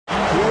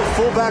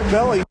fullback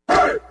belly.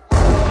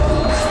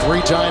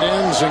 3 tight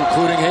ends,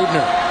 including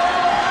Hayden.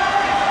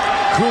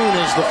 Kuhn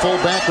is the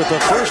fullback with the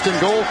first and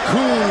goal.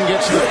 Kuhn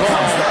gets the call.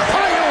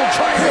 Pyle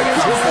trying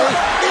his way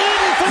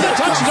in for the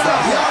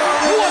touchdown.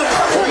 What a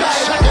great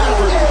second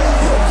effort.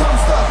 Here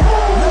comes the.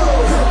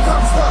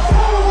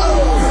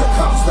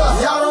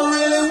 Y'all don't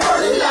really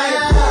want it like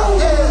that.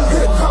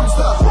 Here comes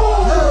the.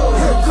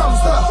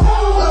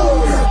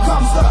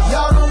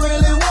 Y'all don't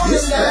really want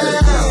it like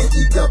that.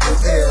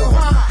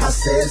 I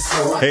said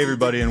so. Hey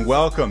everybody, and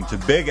welcome to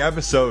big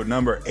episode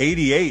number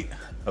 88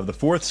 of the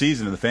 4th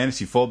season of the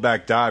Fantasy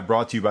Fullback Dive,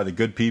 brought to you by the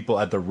good people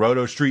at the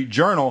Roto Street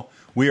Journal.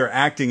 We are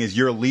acting as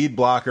your lead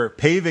blocker,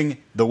 paving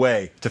the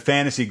way to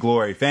fantasy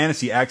glory,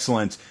 fantasy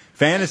excellence,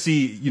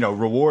 fantasy,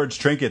 rewards,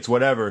 trinkets,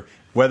 whatever,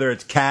 whether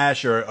it's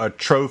cash or a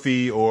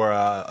trophy or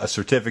a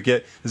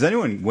certificate. Does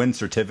anyone win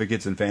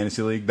certificates in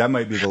Fantasy League? That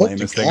might be the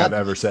lamest thing I've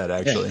ever said,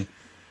 actually. Yeah.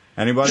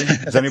 Anybody?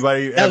 Has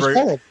anybody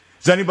ever...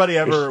 Has anybody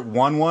ever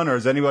won one, or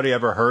has anybody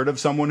ever heard of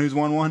someone who's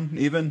won one,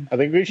 even? I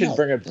think we should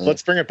bring it.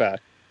 Let's bring it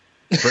back.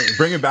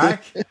 Bring it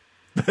back?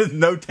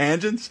 No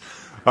tangents?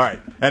 All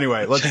right.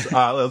 Anyway,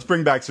 let's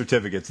bring back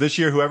certificates. This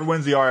year, whoever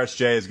wins the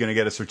RSJ is going to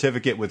get a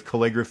certificate with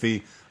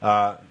calligraphy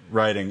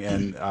writing,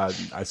 and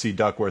I see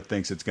Duckworth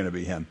thinks it's going to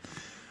be him.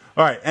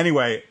 All right.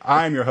 Anyway,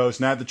 I'm your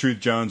host, Nat the Truth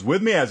Jones.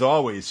 With me, as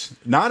always,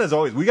 not as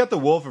always, we got the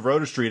Wolf of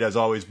Roto Street, as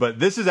always, but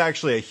this is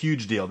actually a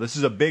huge deal. This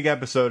is a big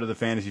episode of the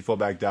Fantasy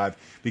Fullback Dive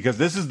because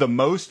this is the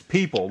most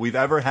people we've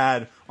ever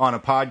had on a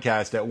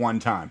podcast at one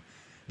time.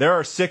 There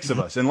are 6 of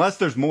us, unless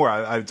there's more.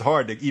 It's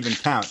hard to even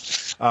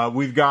count.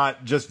 We've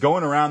got, just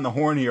going around the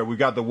horn here, we've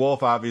got the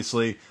Wolf,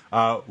 obviously.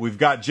 We've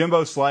got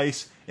Jimbo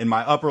Slice in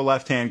my upper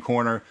left-hand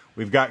corner.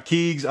 We've got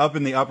Keegs up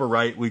in the upper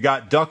right. We've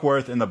got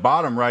Duckworth in the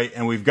bottom right.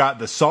 And we've got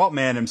the Salt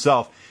Man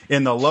himself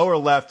in the lower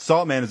left.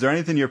 Salt Man, is there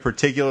anything you're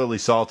particularly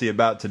salty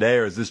about today,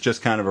 or is this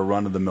just kind of a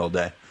run-of-the-mill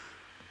day?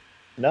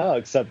 No,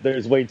 except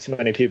there's way too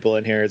many people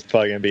in here. It's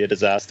probably going to be a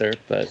disaster,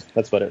 but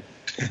that's what it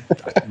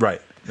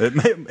Right.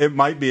 It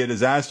might be a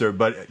disaster,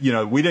 but,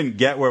 we didn't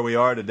get where we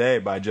are today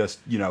by just,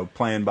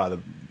 playing by the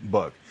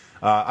book.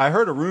 I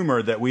heard a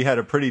rumor that we had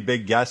a pretty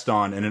big guest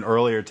on in an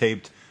earlier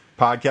taped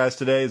podcast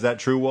today. Is that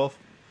true, Wolf?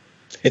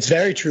 It's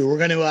very true. We're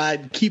going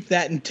to keep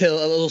that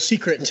until a little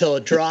secret until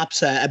it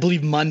drops. I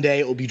believe Monday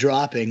it will be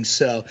dropping.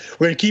 So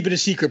we're going to keep it a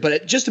secret,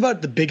 but just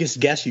about the biggest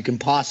guest you can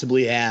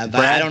possibly have.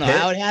 I don't know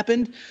how it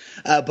happened,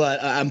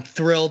 but I'm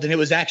thrilled. And it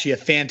was actually a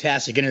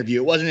fantastic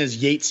interview. It wasn't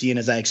as Yatesian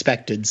as I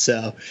expected.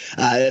 So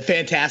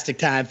fantastic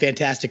time,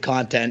 fantastic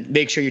content.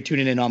 Make sure you're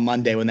tuning in on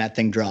Monday when that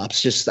thing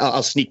drops. Just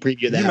I'll sneak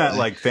preview that. You meant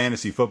like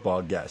fantasy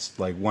football guest,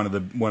 like one of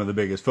the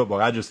biggest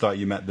football. I just thought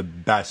you meant the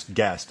best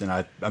guest, and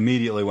I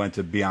immediately went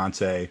to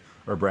Beyonce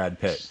or Brad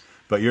Pitt,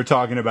 but you're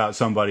talking about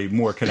somebody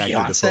more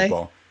connected to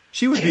football.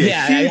 She would be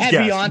a huge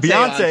guest.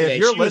 Beyonce, if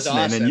you're listening,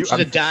 awesome. and she's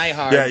a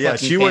diehard.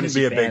 She wouldn't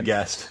be a big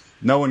guest.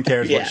 No one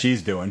cares what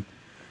she's doing.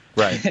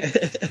 Right.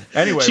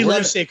 Anyway, she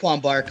loves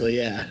Saquon Barkley.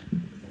 Yeah.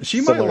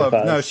 She might love.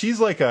 No, she's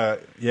like a.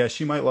 Yeah,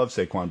 she might love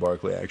Saquon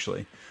Barkley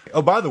actually.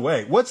 Oh, by the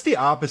way, what's the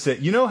opposite?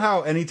 You know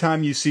how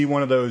anytime you see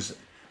one of those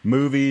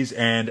movies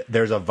and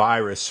there's a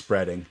virus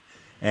spreading,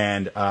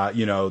 and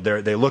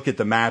they look at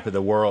the map of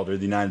the world or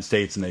the United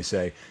States and they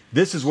say,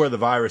 this is where the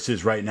virus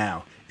is right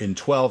now in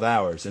 12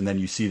 hours. And then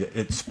you see that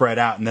it's spread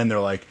out. And then they're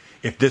like,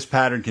 if this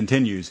pattern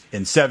continues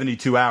in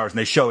 72 hours, and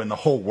they show in the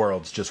whole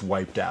world's just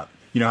wiped out.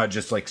 You know how it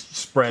just like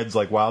spreads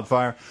like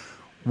wildfire?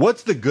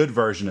 What's the good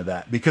version of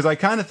that? Because I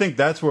kind of think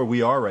that's where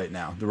we are right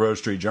now, the Roto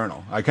Street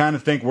Journal. I kind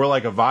of think we're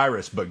like a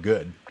virus, but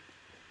good.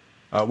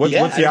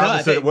 What's the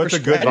opposite? What's a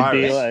good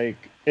virus?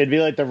 It'd be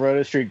like the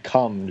Roto Street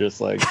cum, just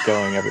like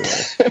going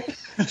everywhere.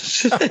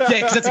 Because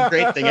that's a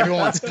great thing.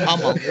 Everyone wants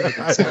cum on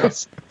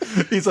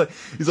He's like,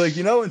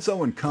 when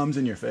someone comes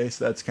in your face,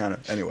 that's kind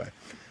of anyway.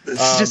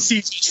 Just see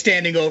you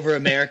standing over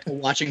America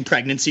watching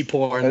pregnancy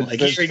porn. Like,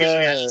 hey,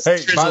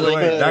 by the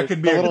way, that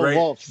could be a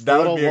great.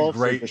 That would be a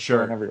great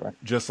shirt.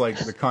 Just like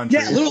the country.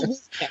 Yeah, little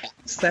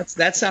wolves.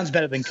 That sounds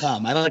better than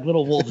cum. I like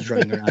little wolves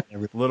running around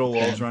everywhere. Little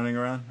wolves running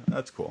around.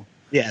 That's cool.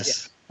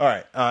 Yes. All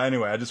right.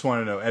 Anyway, I just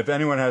want to know if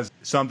anyone has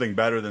something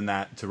better than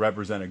that to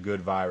represent a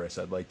good virus.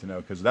 I'd like to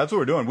know, because that's what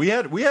we're doing. We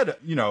had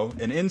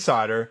an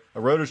insider, a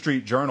Roto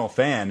Street Journal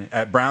fan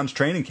at Brown's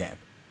training camp.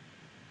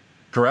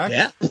 Correct?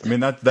 Yeah. I mean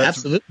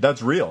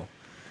that's real.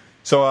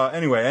 So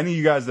anyway, any of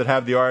you guys that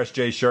have the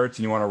RSJ shirts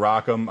and you want to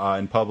rock them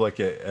in public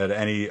at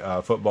any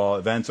football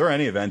events or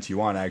any events you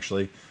want,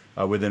 actually,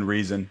 within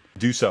reason,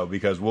 do so,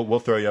 because we'll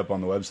throw you up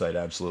on the website.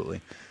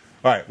 Absolutely.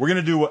 All right, we're going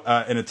to do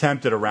an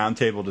attempt at a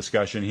roundtable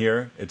discussion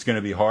here. It's going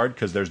to be hard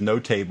because there's no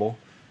table.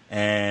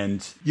 And,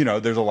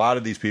 there's a lot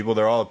of these people.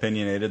 They're all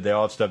opinionated. They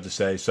all have stuff to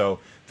say. So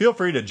feel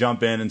free to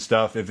jump in and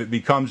stuff. If it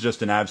becomes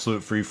just an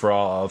absolute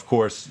free-for-all, of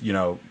course,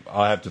 I'll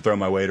have to throw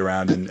my weight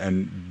around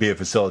and be a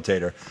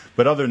facilitator.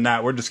 But other than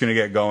that, we're just going to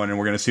get going, and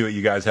we're going to see what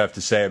you guys have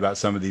to say about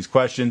some of these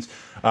questions.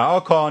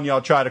 I'll call on you.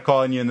 I'll try to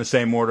call on you in the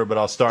same order, but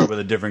I'll start with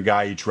a different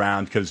guy each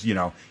round because,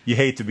 you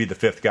hate to be the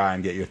fifth guy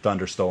and get your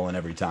thunder stolen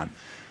every time.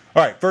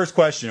 All right, first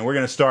question, and we're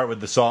going to start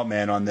with the Salt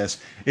Man on this.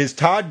 Is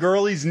Todd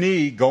Gurley's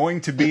knee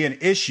going to be an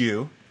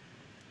issue,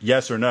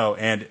 yes or no?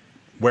 And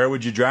where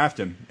would you draft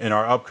him in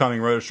our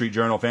upcoming Roto Street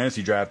Journal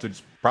fantasy draft?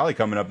 It's probably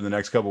coming up in the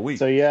next couple weeks.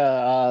 So,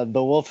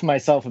 the Wolf and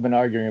myself have been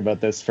arguing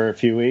about this for a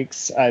few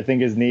weeks. I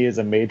think his knee is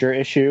a major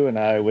issue, and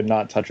I would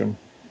not touch him.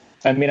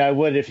 I mean, I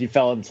would if he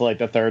fell into like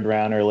the third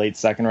round or late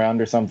second round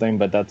or something,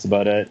 but that's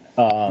about it.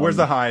 Where's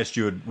the highest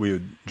we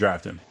would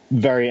draft him?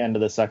 Very end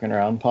of the second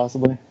round,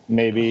 possibly.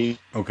 Maybe.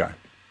 Okay.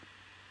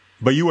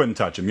 But you wouldn't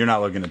touch him. You're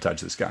not looking to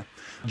touch this guy.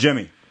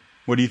 Jimmy,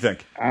 what do you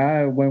think?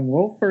 When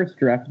Wolf first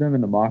drafted him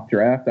in the mock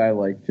draft, I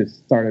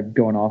just started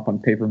going off on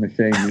paper mache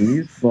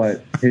knees,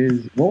 but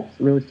Wolf's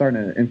really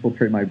starting to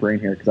infiltrate my brain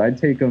here because I'd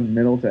take him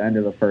middle to end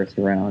of the first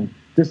round.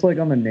 Just like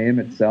on the name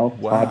itself,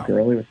 wow. Todd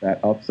Gurley with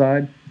that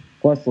upside.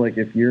 Plus, like,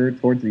 if you're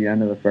towards the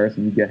end of the first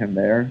and you get him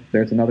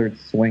there's another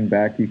swing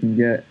back you can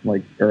get,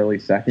 like, early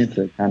second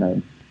to kind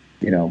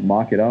of,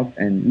 mock it up.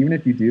 And even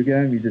if you do get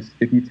him,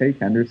 if you take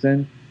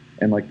Henderson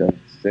in, like, the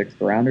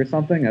sixth round or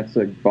something, that's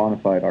a bona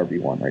fide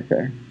RB1 right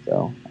there.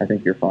 So I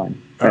think you're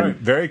fine. All right,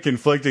 very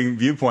conflicting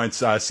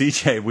viewpoints.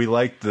 CJ, we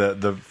liked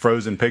the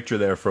frozen picture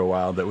there for a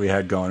while that we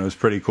had going. It was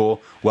pretty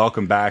cool.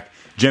 Welcome back.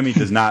 Jimmy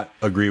does not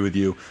agree with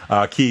you.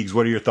 Keegs,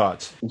 what are your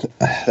thoughts?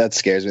 That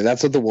scares me.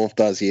 That's what the Wolf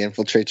does. He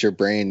infiltrates your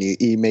brain.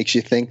 He makes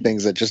you think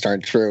things that just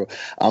aren't true.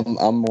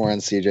 I'm more on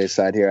CJ's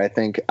side here.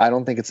 I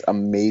don't think it's a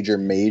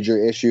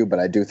major issue, but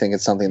I do think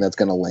it's something that's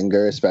going to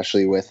linger,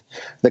 especially with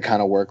the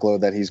kind of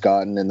workload that he's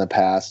gotten in the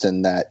past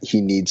and that he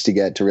needs to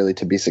get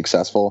to be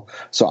successful.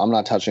 So I'm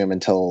not touching him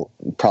until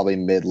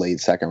probably late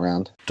second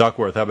round.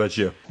 Duckworth, how about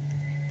you?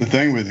 The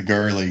thing with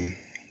Gurley,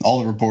 all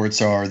the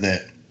reports are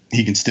that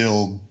he's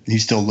still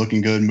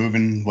looking good,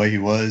 moving the way he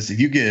was. If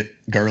you get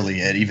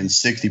Gurley at even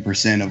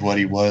 60% of what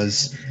he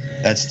was,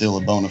 that's still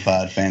a bona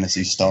fide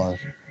fantasy star.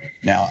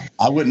 Now,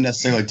 I wouldn't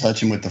necessarily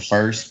touch him with the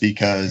first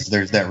because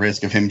there's that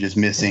risk of him just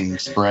missing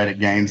sporadic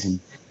games and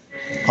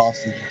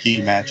costing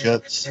key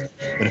matchups.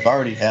 But if I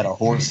already had a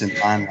horse in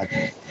mind,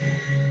 like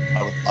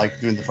I would like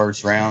doing the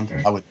first round,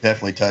 I would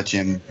definitely touch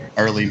him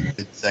early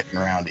mid-second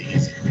round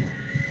easy.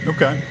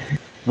 Okay.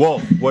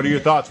 Wolf, what are your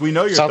thoughts? We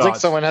know your sounds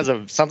thoughts.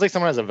 Sounds like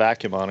someone has a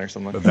vacuum on or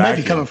something. It might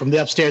be coming from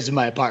the upstairs in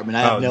my apartment.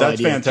 I have no that's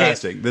idea.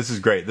 Fantastic. This is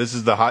great. This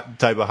is the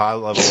type of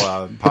high-level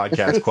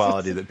podcast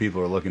quality that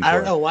people are looking for. I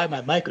don't know why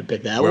my mic would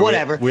pick that.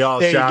 Whatever. We all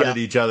there shout at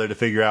each other to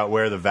figure out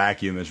where the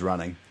vacuum is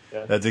running.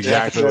 Yeah. That's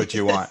exactly what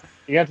you want.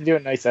 You have to do a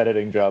nice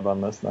editing job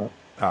on this now.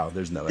 Oh,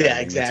 there's no editing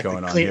exactly. That's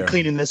going on here.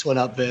 Cleaning this one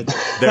up, Vince.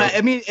 But,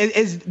 I mean,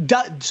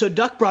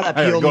 Duck brought up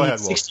he only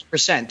needs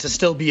 60% to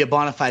still be a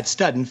bona fide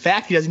stud. In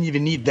fact, he doesn't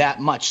even need that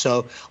much.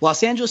 So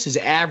Los Angeles has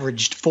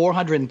averaged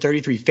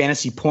 433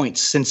 fantasy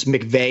points since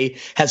McVay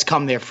has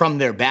come there from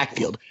their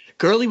backfield.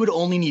 Gurley would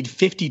only need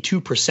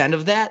 52%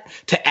 of that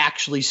to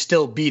actually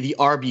still be the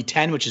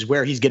RB10, which is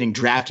where he's getting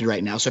drafted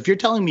right now. So if you're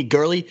telling me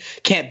Gurley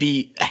can't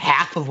be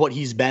half of what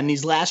he's been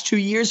these last 2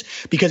 years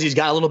because he's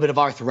got a little bit of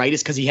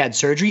arthritis because he had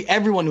surgery,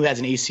 everyone who has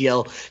an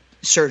ACL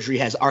surgery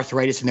has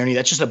arthritis in their knee.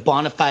 That's just a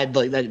bona fide,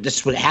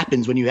 that's what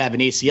happens when you have an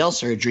ACL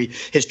surgery.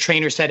 His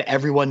trainer said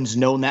everyone's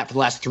known that for the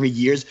last 3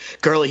 years.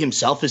 Gurley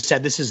himself has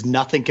said this is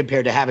nothing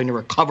compared to having to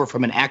recover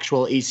from an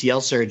actual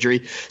ACL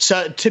surgery.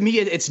 So to me,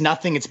 it's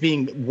nothing. It's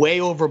being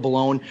way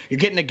overblown. You're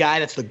getting a guy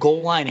that's the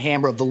goal line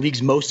hammer of the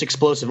league's most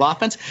explosive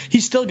offense.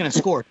 He's still going to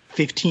score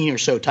 15 or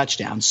so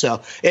touchdowns.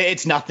 So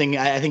it's nothing.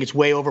 I think it's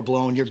way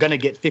overblown. You're going to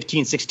get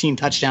 15, 16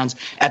 touchdowns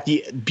at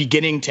the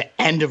beginning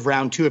to end of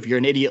round two if you're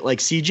an idiot like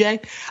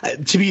CJ.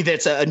 To me,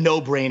 that's a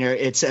no-brainer.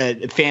 It's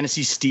a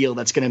fantasy steal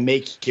that's going to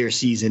make your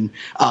season.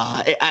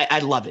 I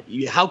love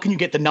it. How can you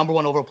get the number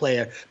one overall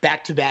player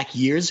back-to-back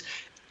years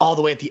all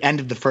the way at the end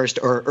of the first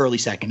or early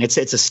second? It's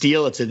a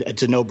steal. It's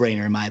a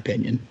no-brainer in my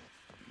opinion.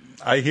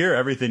 I hear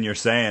everything you're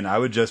saying.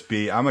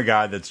 I'm a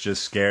guy that's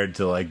just scared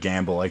to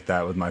gamble like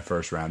that with my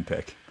first round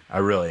pick. I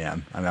really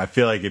am. I mean, I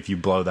feel like if you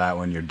blow that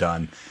one, you're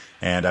done.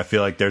 And I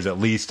feel like there's at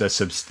least a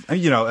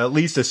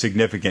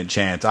significant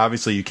chance.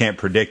 Obviously, you can't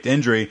predict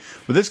injury,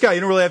 but this guy,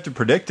 you don't really have to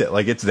predict it.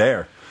 It's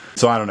there.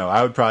 So I don't know.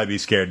 I would probably be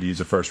scared to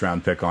use a first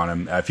round pick on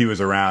him. If he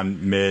was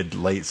around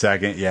late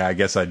second, yeah, I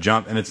guess I'd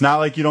jump. And it's not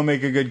like you don't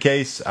make a good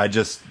case. I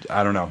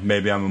don't know.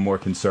 Maybe I'm a more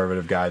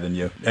conservative guy than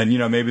you. And,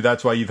 maybe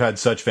that's why you've had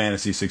such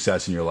fantasy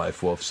success in your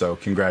life, Wolf. So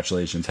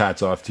congratulations.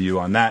 Hats off to you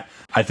on that.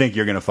 I think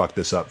you're going to fuck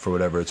this up for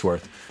whatever it's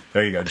worth.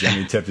 There you go.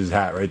 Jimmy tipped his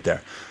hat right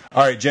there.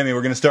 All right, Jimmy,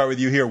 we're going to start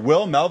with you here.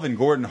 Will Melvin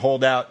Gordon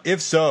hold out?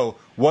 If so,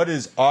 what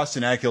is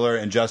Austin Eckler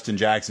and Justin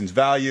Jackson's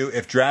value?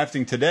 If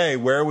drafting today,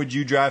 where would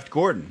you draft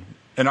Gordon?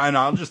 And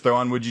I'll just throw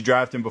on, would you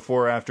draft him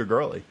before or after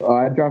Gurley?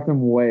 I'd draft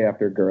him way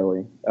after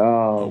Gurley.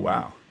 Oh,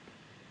 wow.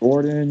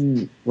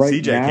 Gordon, right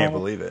CJ now, can't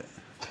believe it.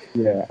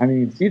 Yeah, I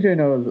mean, CJ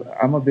knows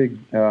I'm a big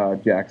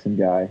Jackson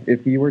guy.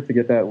 If he were to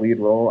get that lead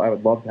role, I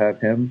would love to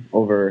have him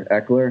over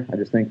Eckler. I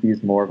just think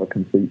he's more of a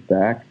complete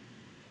back.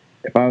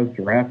 If I was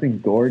drafting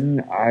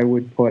Gordon, I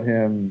would put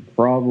him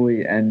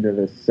probably end of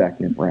the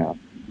second round.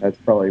 That's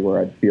probably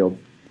where I'd feel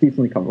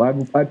decently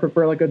comfortable. I'd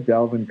prefer a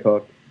Dalvin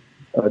Cook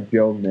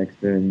Joe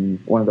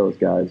Mixon, one of those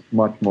guys,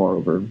 much more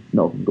over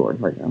Melvin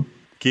Gordon right now.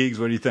 Keegs,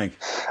 what do you think?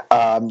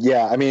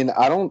 Yeah, I mean,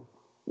 I don't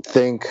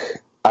think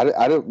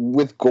I don't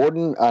with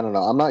Gordon. I don't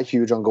know. I'm not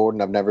huge on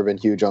Gordon. I've never been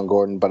huge on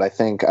Gordon, but I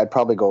think I'd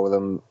probably go with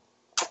him.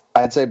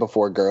 I'd say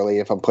before Gurley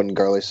if I'm putting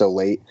Gurley so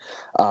late.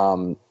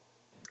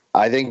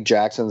 I think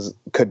Jackson's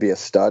could be a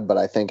stud, but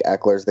I think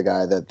Eckler's the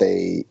guy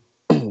that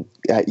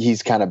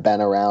he's kind of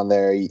been around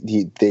there.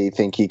 They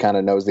think he kind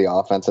of knows the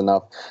offense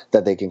enough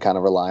that they can kind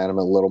of rely on him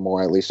a little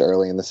more, at least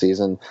early in the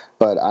season.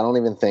 But I don't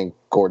even think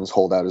Gordon's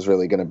holdout is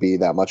really going to be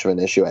that much of an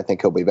issue. I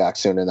think he'll be back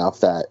soon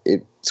enough that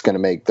it's going to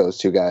make those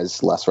two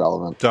guys less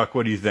relevant. Duck,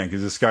 what do you think?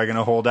 Is this guy going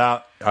to hold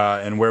out?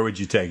 And where would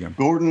you take him?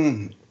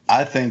 Gordon,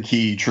 I think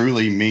he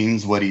truly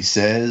means what he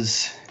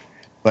says,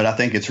 but I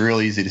think it's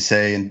real easy to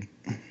say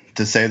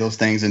those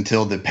things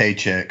until the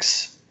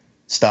paychecks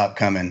stop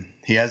coming.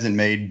 He hasn't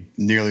made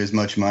nearly as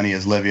much money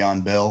as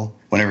Le'Veon Bell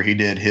whenever he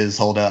did his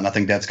holdout, and I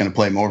think that's going to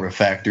play more of a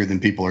factor than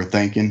people are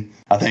thinking.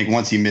 I think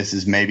once he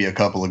misses maybe a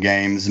couple of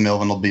games,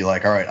 Melvin will be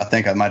like, all right, I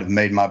think I might have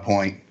made my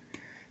point.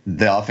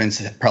 The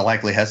offense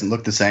likely hasn't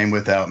looked the same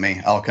without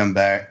me. I'll come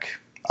back.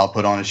 I'll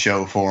put on a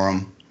show for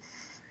him,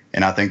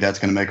 and I think that's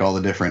going to make all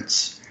the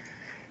difference.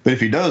 But if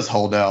he does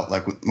hold out,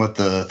 like what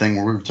the thing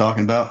we were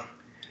talking about,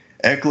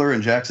 Eckler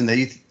and Jackson,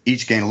 they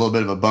each gain a little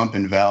bit of a bump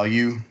in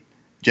value.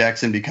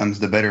 Jackson becomes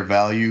the better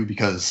value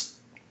because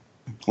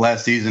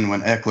last season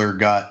when Eckler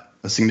got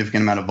a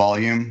significant amount of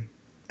volume,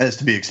 as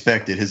to be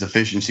expected, his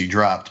efficiency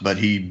dropped, but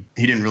he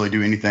didn't really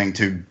do anything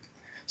to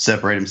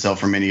separate himself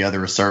from any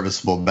other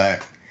serviceable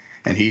back,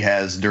 and he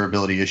has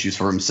durability issues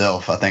for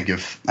himself. I think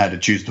if I had to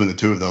choose between the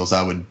two of those,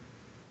 I would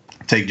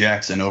take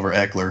Jackson over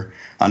Eckler.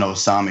 I know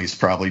Sami's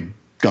probably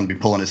going to be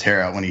pulling his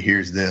hair out when he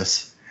hears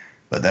this,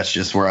 but that's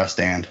just where I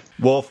stand.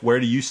 Wolf,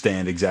 where do you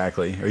stand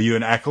exactly? Are you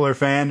an Eckler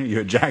fan? Are you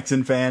a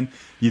Jackson fan?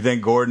 You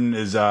think Gordon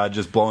is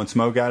just blowing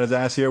smoke out his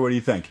ass here? What do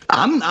you think?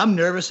 I'm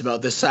nervous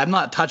about this. I'm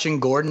not touching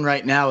Gordon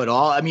right now at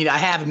all. I mean, I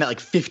have him at like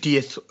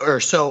 50th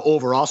or so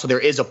overall, so there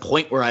is a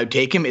point where I would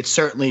take him. It's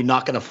certainly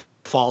not going to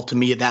fall to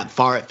me that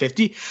far at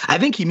 50. I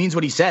think he means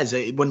what he says.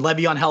 When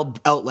Le'Veon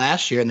held out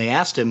last year and they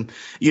asked him,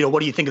 what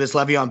do you think of this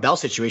Le'Veon Bell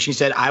situation? He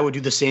said, I would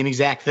do the same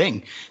exact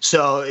thing.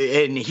 So,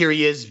 and here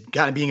he is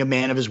kind of being a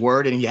man of his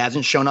word, and he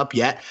hasn't shown up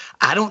yet.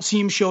 I don't see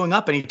him showing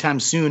up anytime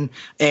soon,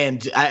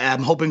 and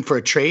I'm hoping for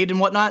a trade and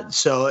whatnot.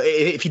 So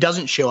if he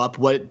doesn't show up,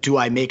 what do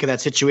I make of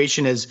that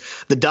situation? As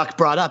the Duck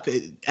brought up,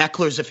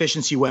 Eckler's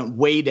efficiency went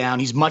way down.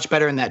 He's much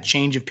better in that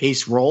change of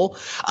pace role.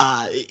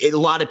 A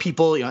lot of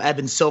people,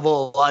 Evan Silva,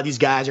 a lot of these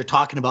guys are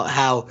talking about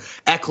how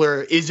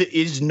Eckler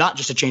is not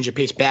just a change of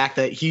pace back,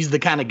 that he's the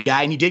kind of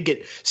guy, and he did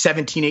get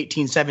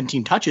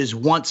 17 touches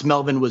once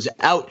Melvin was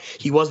out.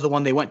 He was the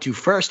one they went to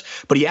first,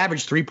 but he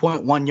averaged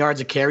 3.1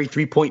 yards a carry,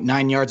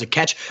 3.9 yards a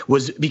catch,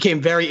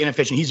 became very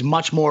inefficient. He's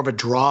much more of a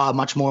draw,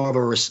 much more of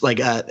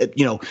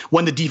a,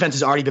 when the defense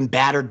has already been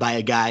battered by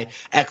a guy,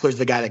 Eckler's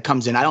the guy that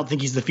comes in. I don't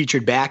think he's the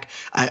featured back.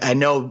 I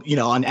know,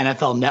 on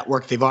NFL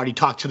Network, they've already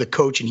talked to the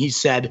coach, and he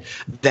said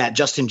that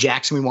Justin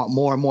Jackson, we want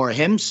more and more of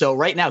him. So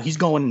right now he's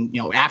going,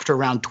 after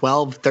around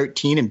 12,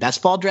 13 in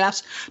best ball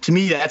drafts. To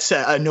me, that's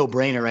a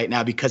no-brainer right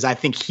now because I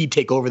think he'd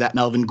take over that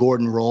Melvin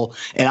Gordon role.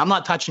 And I'm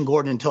not touching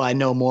Gordon until I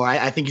know more.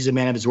 I think he's a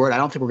man of his word. I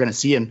don't think we're going to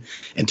see him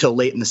until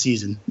late in the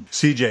season.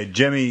 CJ,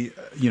 Jimmy,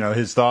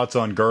 his thoughts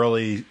on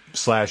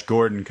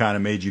Gurley/Gordon kind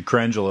of made you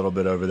cringe a little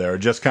bit over there, or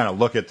just kind of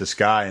look at the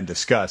sky in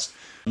disgust.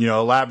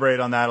 Elaborate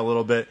on that a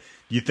little bit.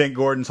 You think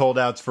Gordon's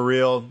holdout's for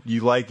real?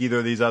 You like either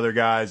of these other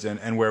guys,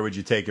 and where would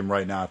you take him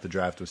right now if the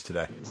draft was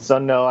today? So,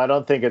 no, I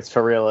don't think it's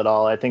for real at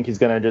all. I think he's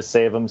going to just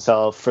save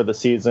himself for the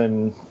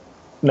season.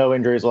 No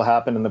injuries will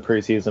happen in the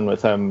preseason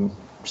with him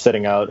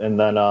sitting out, and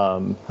then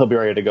he'll be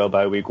ready to go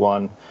by week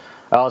 1.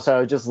 Also, I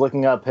was just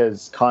looking up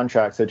his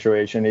contract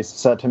situation. He's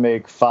set to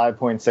make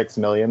 $5.6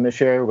 million this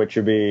year, which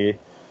would be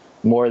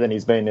more than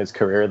he's made in his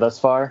career thus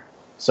far.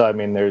 So, I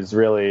mean, I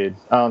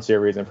don't see a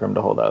reason for him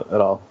to hold out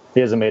at all. He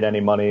hasn't made any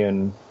money,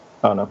 and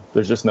I don't know.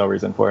 There's just no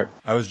reason for it.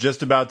 I was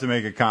just about to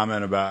make a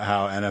comment about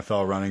how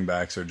NFL running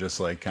backs are just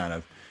like kind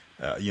of,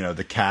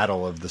 the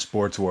cattle of the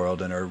sports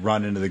world and are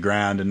run into the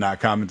ground and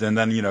not comment. And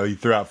then, you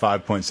threw out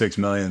 $5.6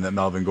 million that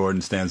Melvin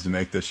Gordon stands to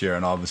make this year,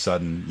 and all of a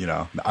sudden,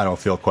 I don't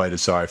feel quite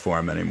as sorry for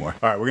him anymore.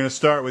 All right, we're going to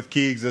start with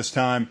Keegs this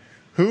time.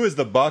 Who is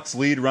the Bucs'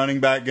 lead running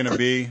back going to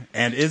be,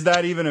 and is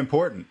that even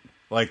important?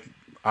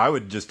 I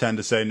would just tend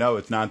to say, no,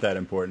 it's not that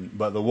important.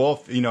 But the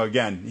Wolf,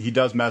 again, he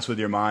does mess with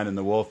your mind, and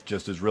the Wolf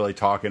just is really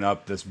talking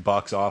up this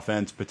Bucs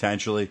offense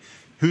potentially.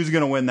 Who's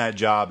going to win that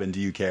job, and do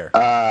you care?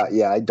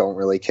 Yeah, I don't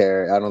really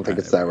care. I don't think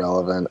it's that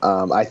relevant.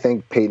 I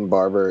think Peyton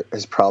Barber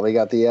has probably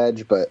got the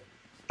edge, but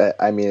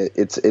I mean,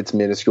 it's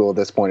minuscule at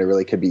this point. It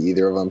really could be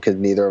either of them because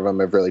neither of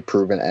them have really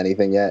proven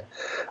anything yet.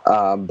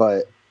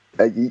 But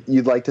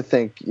You'd like to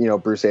think,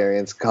 Bruce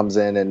Arians comes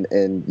in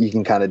and you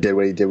can kind of do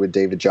what he did with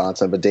David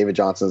Johnson, but David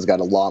Johnson's got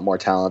a lot more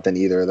talent than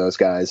either of those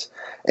guys,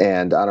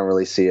 and I don't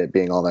really see it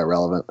being all that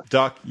relevant.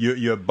 Duck,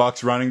 you a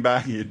Bucks running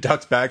back, you a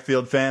Ducks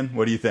backfield fan?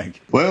 What do you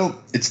think? Well,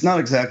 it's not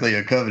exactly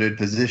a coveted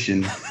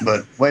position,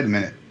 but wait a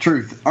minute.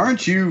 Truth,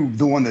 aren't you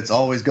the one that's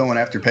always going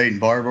after Peyton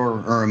Barber,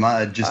 or am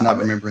I just not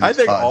remembering? I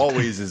think pod?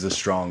 always is a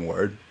strong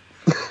word.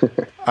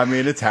 I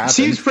mean, it's happened.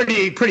 Seems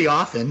pretty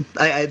often.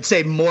 I'd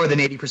say more than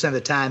 80% of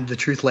the time, the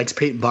Truth likes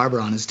Peyton Barber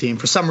on his team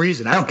for some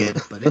reason. I don't get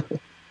it, but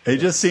he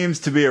just seems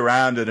to be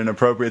around at an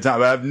appropriate time.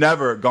 But I've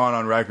never gone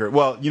on record.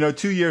 Well,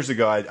 2 years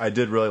ago, I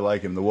did really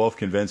like him. The Wolf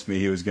convinced me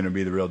he was going to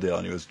be the real deal,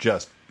 and he was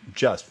just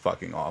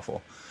fucking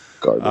awful.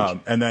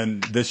 Garbage. And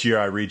then this year,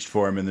 I reached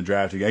for him in the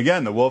draft again.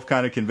 Again, the Wolf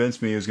kind of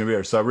convinced me he was going to be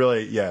there. So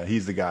really, yeah,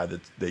 he's the guy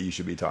that you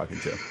should be talking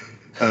to.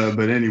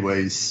 But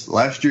anyways,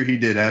 last year he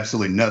did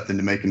absolutely nothing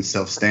to make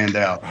himself stand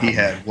out. He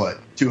had,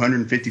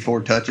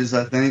 254 touches,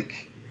 I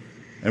think?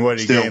 And what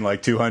did he gain,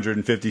 like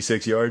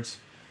 256 yards?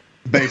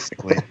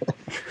 Basically.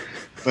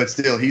 But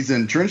still, he's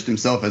entrenched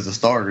himself as a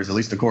starter, at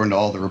least according to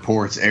all the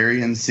reports.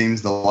 Arians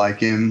seems to like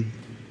him.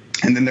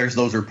 And then there's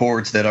those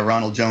reports that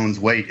Ronald Jones'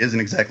 weight isn't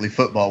exactly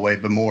football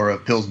weight, but more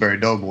of Pillsbury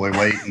Doughboy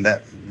weight, and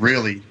that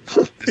really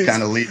just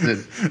kind of leads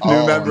it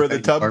New member of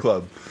the Tub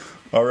Club.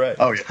 All right.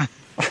 Oh, yeah.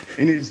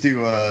 He needs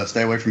to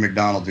stay away from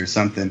McDonald's or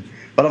something.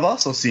 But I've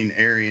also seen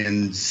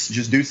Arians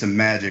just do some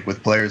magic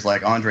with players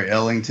like Andre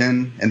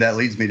Ellington, and that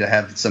leads me to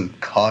have some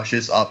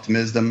cautious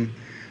optimism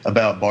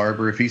about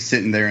Barber. If he's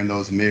sitting there in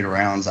those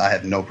mid-rounds, I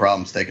have no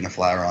problems taking a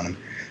flyer on him.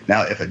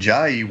 Now, if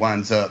Ajayi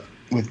winds up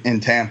in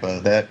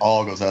Tampa, that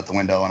all goes out the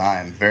window, and I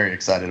am very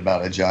excited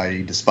about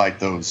Ajayi despite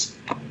those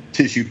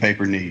tissue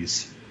paper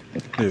knees.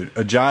 Dude,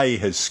 Ajayi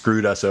has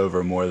screwed us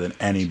over more than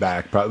any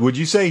back. Would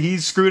you say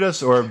he's screwed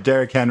us, or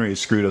Derrick Henry has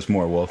screwed us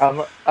more, Wolf?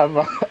 I'm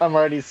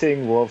already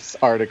seeing Wolf's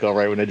article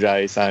right when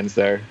Ajayi signs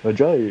there.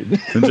 Ajayi,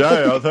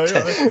 I'll tell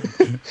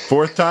you.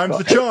 Fourth time's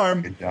the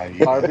charm.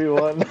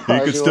 RB1.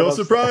 He could still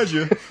surprise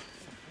you.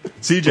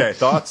 CJ,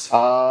 thoughts?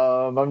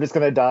 I'm just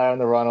gonna die on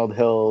the Ronald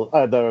Hill,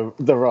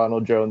 the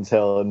Ronald Jones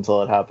hill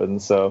until it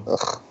happens. So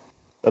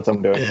that's what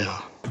I'm doing.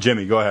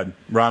 Jimmy, go ahead.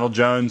 Ronald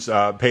Jones,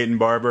 Peyton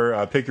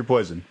Barber. Pick your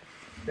poison.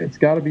 It's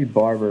got to be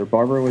Barber.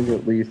 Barber was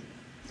at least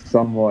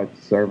somewhat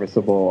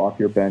serviceable off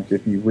your bench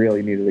if you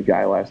really needed a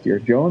guy last year.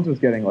 Jones was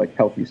getting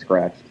healthy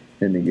scratched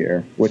in the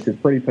year, which is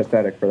pretty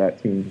pathetic for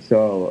that team.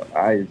 So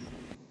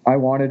I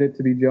wanted it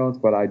to be Jones,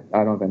 but I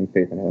don't have any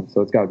faith in him.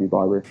 So it's got to be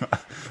Barber.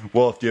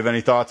 Wolf, do you have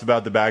any thoughts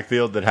about the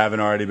backfield that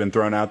haven't already been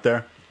thrown out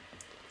there?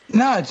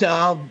 No, it's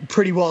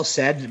pretty well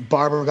said.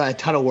 Barber got a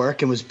ton of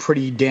work and was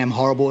pretty damn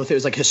horrible with it.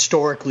 It was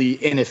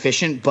historically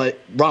inefficient, but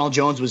Ronald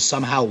Jones was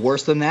somehow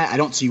worse than that. I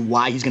don't see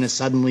why he's going to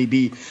suddenly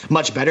be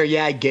much better.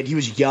 Yeah, I get he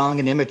was young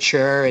and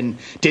immature and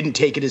didn't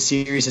take it as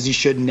serious as he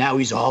should, and now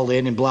he's all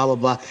in and blah, blah,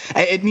 blah.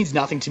 It means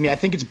nothing to me. I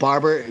think it's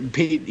Barber.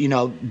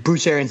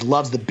 Bruce Arians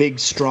loves the big,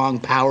 strong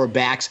power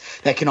backs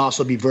that can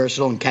also be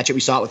versatile and catch it. We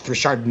saw it with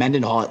Rashard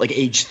Mendenhall at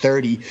age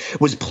 30,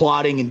 was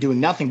plodding and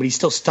doing nothing, but he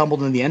still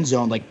stumbled in the end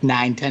zone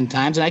 9-10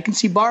 times, and I can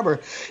see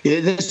Barber.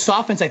 This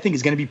offense, I think,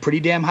 is going to be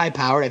pretty damn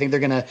high-powered. I think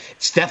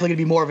it's definitely going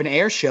to be more of an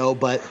air show,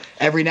 but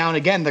every now and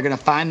again, they're going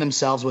to find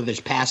themselves, whether there's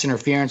pass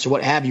interference or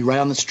what have you, right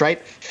on the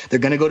stripe. They're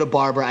going to go to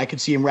Barber. I could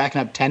see him racking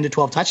up 10 to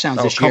 12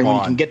 touchdowns this year when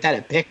he can get that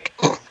at pick.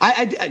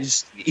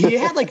 He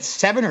had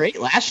 7 or 8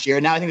 last year,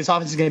 and now I think this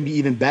offense is going to be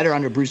even better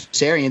under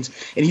Bruce Arians,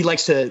 and he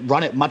likes to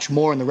run it much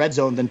more in the red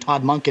zone than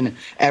Todd Monken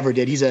ever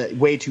did. He's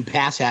way too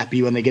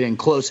pass-happy when they get in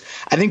close.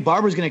 I think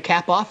Barber's going to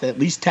cap off at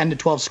least 10 to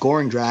 12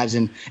 scoring drives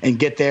and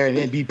get there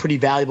and be pretty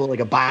valuable, like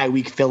a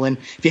bye-week fill-in.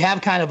 If you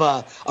have kind of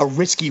a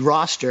risky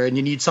roster and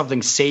you need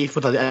something safe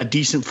with a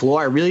decent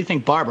floor, I really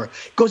think Barber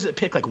goes at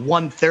pick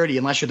 130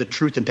 unless you're the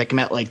Truth and pick him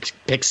at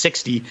pick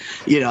 60.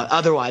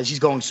 Otherwise, he's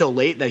going so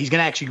late that he's going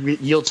to actually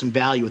yield some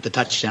value with the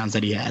touchdowns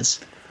that he has.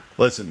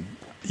 Listen,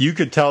 you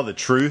could tell the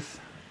truth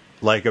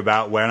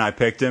about when I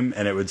picked him,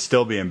 and it would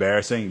still be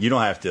embarrassing. You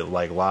don't have to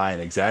lie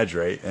and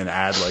exaggerate and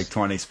add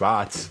 20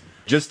 spots.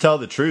 Just tell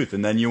the truth,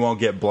 and then you won't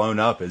get blown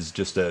up as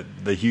just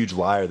the huge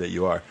liar that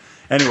you are.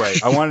 Anyway,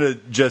 I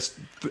wanted to just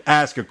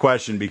ask a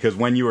question because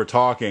when you were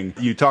talking,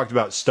 you talked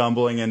about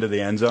stumbling into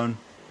the end zone.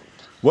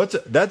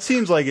 That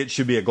seems like it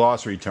should be a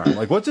glossary term.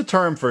 What's a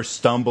term for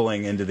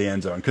stumbling into the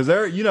end zone? Because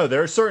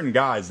there are certain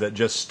guys that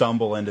just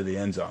stumble into the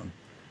end zone,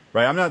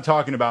 right? I'm not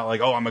talking about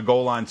I'm a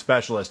goal line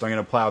specialist, I'm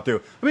going to plow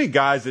through. I mean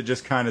guys that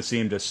just kind of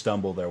seem to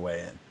stumble their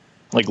way in.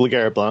 Like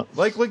LeGarrette Blount.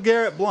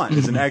 LeGarrette Blount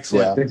is an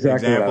excellent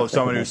example of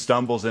someone who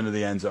stumbles into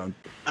the end zone.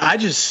 I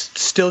just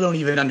still don't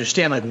even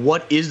understand,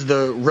 what is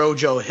the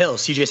Rojo Hill?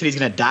 CJ said he's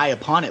going to die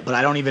upon it, but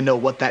I don't even know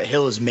what that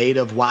hill is made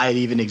of, why it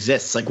even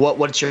exists.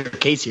 What's your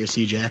case here,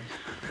 CJ?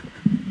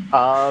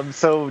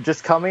 So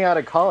just coming out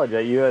of college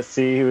at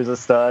USC, he was a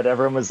stud.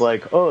 Everyone was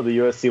like, oh, the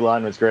USC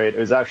line was great. It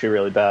was actually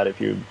really bad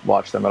if you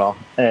watch them at all.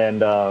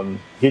 And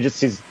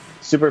he's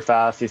super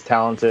fast. He's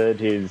talented.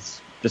 He's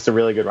just a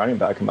really good running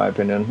back, in my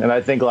opinion. And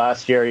I think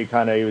last year he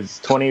was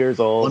 20 years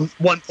old.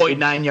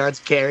 1.9 yards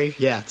carry.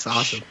 Yeah, it's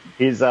awesome.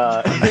 He's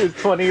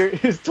 20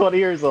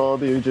 years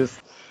old. He was just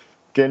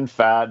getting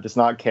fat, just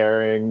not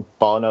caring,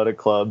 balling out at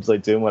clubs,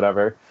 like doing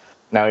whatever.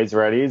 Now he's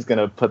ready. He's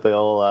gonna put the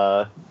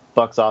old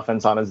Bucks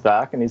offense on his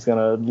back, and he's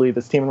gonna lead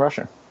this team in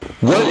rushing.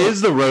 What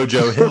is the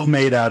Rojo Hill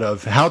made out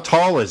of? How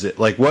tall is it?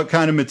 Like, what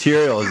kind of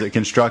material is it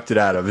constructed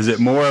out of? Is it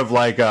more of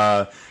like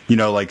a,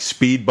 like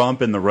speed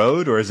bump in the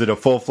road, or is it a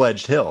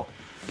full-fledged hill?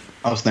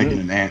 I was thinking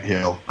an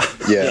anthill.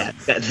 Yeah,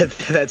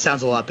 that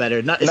sounds a lot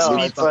better.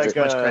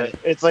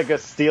 It's like a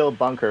steel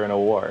bunker in a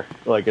war.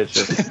 Like, it's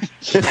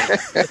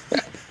just.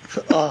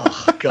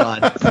 Oh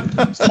God,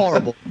 it's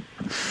horrible.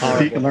 If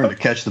he can learn to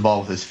catch the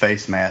ball with his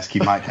face mask, he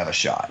might have a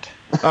shot.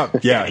 Oh,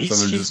 yeah,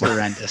 he's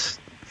horrendous.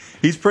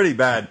 He's pretty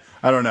bad.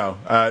 I don't know.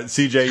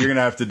 CJ, you're going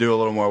to have to do a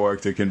little more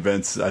work to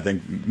convince, I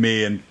think,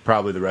 me and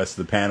probably the rest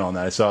of the panel on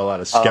that. I saw a lot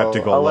of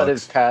skeptical I'll looks. let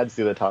his pads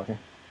do the talking.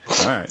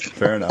 All right,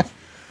 fair enough.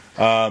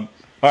 All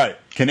right,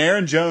 can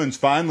Aaron Jones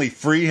finally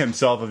free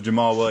himself of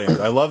Jamal Williams?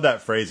 I love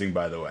that phrasing,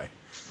 by the way.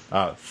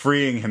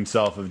 Freeing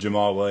himself of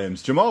Jamal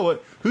Williams.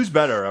 Who's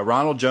better,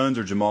 Ronald Jones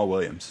or Jamal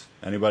Williams?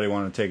 Anybody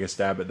want to take a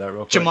stab at that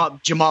real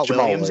quick? Jamal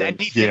Williams.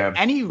 Yeah,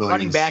 any Williams.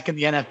 running back in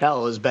the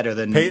NFL is better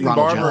than Peyton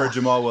Ronald Barber Jones. or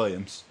Jamal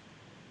Williams?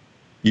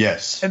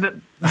 Yes.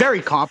 And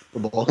very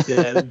comparable.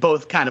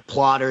 Both kind of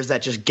plotters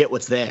that just get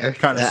what's there.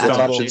 Kind of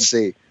Touch and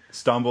see.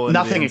 stumble into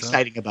Nothing the end zone?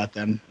 exciting about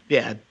them.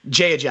 Yeah,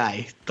 Jay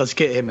Ajayi. Let's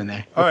get him in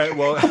there. All right,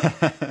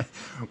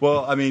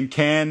 well, I mean,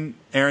 can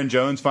Aaron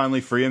Jones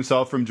finally free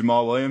himself from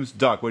Jamal Williams?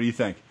 Duck, what do you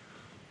think?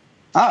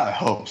 I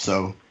hope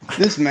so.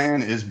 This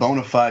man is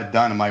bona fide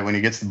dynamite when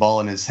he gets the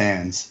ball in his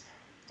hands.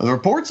 The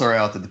reports are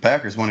out that the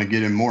Packers want to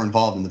get him more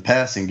involved in the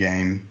passing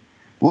game.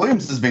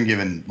 Williams has been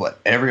given,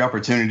 every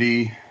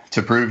opportunity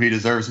to prove he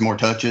deserves more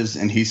touches,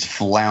 and he's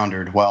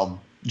floundered while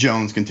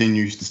Jones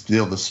continues to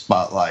steal the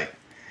spotlight.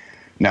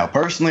 Now,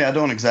 personally, I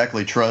don't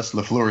exactly trust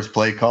LaFleur's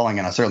play calling,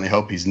 and I certainly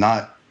hope he's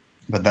not,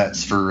 but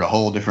that's for a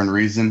whole different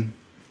reason.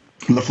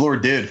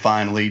 LaFleur did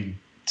finally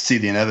see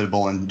the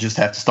inevitable and just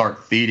have to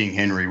start feeding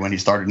Henry when he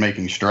started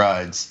making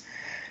strides.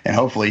 And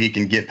hopefully he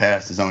can get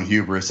past his own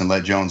hubris and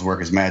let Jones work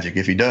his magic.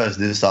 If he does,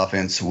 this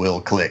offense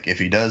will click. If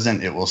he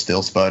doesn't, it will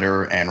still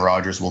sputter, and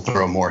Rodgers will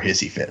throw more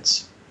hissy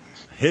fits.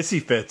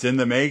 Hissy fits in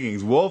the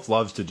makings. Wolf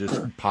loves to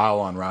just pile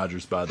on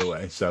Rodgers, by the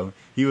way, so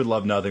he would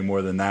love nothing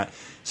more than that.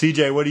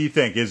 CJ, what do you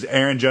think? Is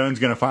Aaron Jones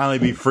going to finally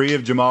be free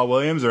of Jamal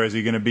Williams, or is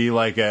he going to be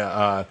like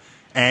a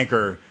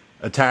anchor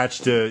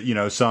attached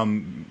to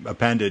some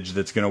appendage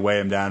that's going to weigh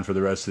him down for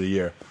the rest of the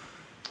year?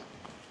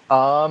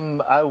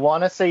 I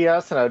want to say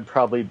yes, and I'd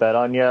probably bet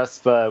on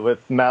yes, but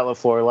with Matt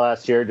LaFleur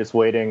last year just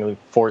waiting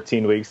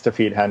 14 weeks to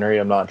feed Henry,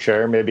 I'm not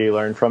sure. Maybe he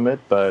learned from it,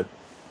 but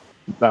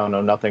I don't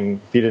know. Nothing.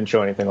 He didn't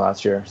show anything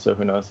last year, so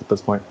who knows at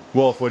this point.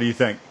 Wolf, what do you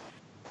think?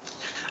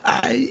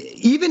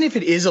 Even if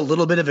it is a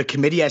little bit of a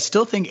committee, I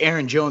still think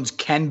Aaron Jones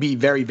can be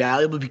very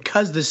valuable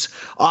because this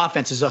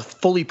offense is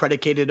fully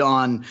predicated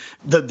on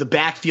the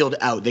backfield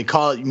out. They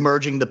call it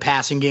merging the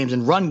passing games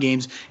and run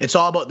games. It's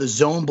all about the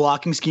zone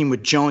blocking scheme,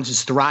 which Jones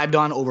has thrived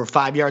on, over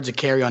 5 yards a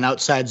carry on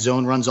outside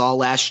zone runs all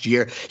last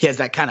year. He has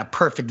that kind of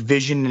perfect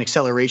vision and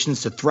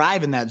accelerations to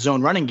thrive in that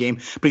zone running game,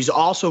 but he's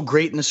also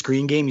great in the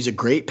screen game. He's a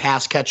great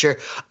pass catcher.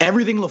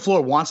 Everything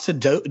LaFleur wants to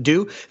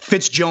do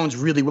fits Jones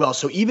really well.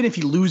 So even if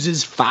he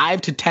loses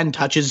 5 to 10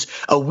 touches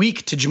a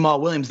week to Jamal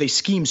Williams, they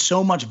scheme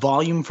so much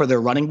volume for their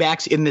running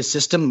backs in this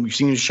system. We've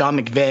seen it with Sean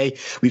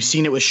McVay. We've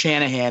seen it with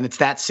Shanahan. It's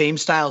that same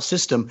style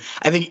system.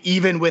 I think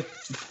even with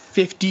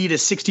 50 to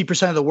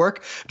 60% of the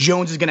work,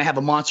 Jones is going to have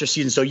a monster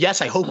season. So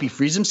yes, I hope he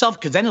frees himself,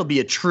 because then he'll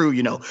be a true,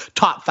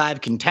 top 5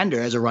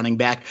 contender as a running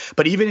back.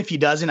 But even if he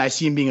doesn't, I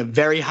see him being a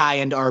very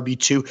high-end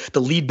RB2.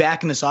 The lead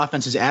back in this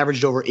offense has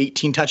averaged over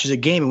 18 touches a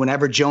game, and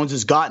whenever Jones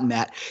has gotten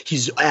that,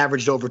 he's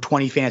averaged over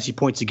 20 fantasy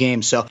points a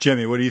game. So,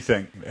 Jimmy, what do you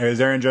think?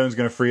 Is Aaron Jones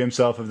going to free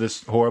himself of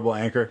this horrible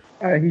anchor?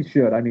 He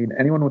should. I mean,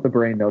 anyone with a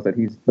brain knows that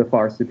he's the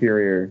far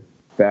superior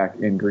back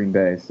in Green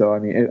Bay. So, I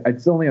mean,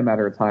 it's only a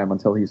matter of time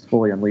until he's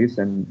fully unleashed,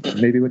 and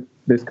maybe with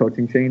this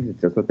coaching change,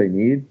 it's just what they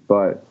need.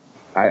 But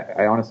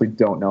I honestly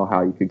don't know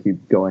how you could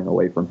keep going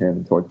away from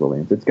him towards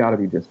Williams. It's got to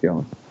be just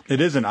Jones.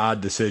 It is an odd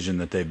decision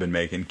that they've been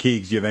making.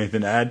 Keegs, do you have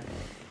anything to add?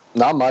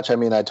 Not much. I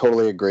mean, I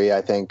totally agree.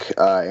 I think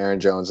Aaron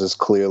Jones is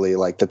clearly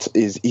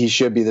he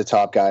should be the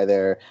top guy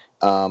there.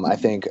 I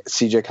think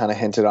CJ kind of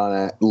hinted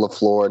on it,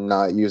 LaFleur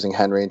not using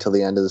Henry until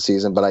the end of the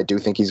season, but I do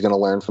think he's going to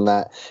learn from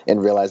that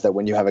and realize that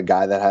when you have a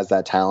guy that has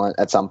that talent,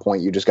 at some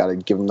point you just got to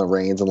give him the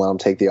reins and let him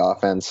take the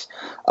offense.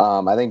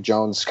 I think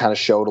Jones kind of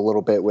showed a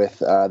little bit with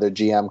their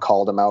GM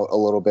called him out a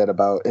little bit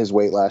about his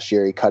weight last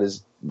year. He cut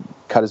his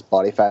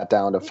body fat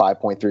down to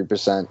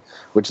 5.3%,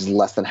 which is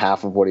less than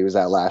half of what he was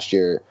at last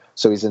year.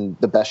 So he's in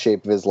the best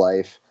shape of his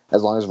life.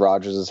 As long as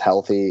Rodgers is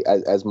healthy,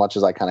 as much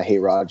as I kind of hate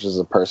Rodgers as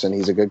a person,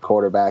 he's a good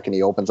quarterback, and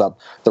he opens up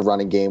the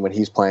running game when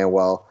he's playing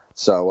well.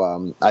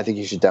 So I think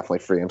he should definitely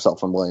free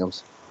himself from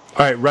Williams.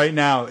 All right, right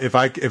now, if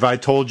I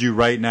told you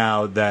right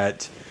now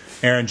that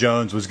Aaron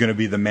Jones was going to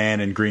be the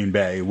man in Green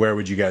Bay, where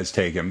would you guys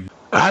take him?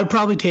 I would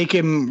probably take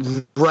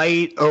him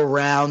right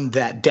around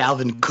that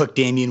Dalvin Cook,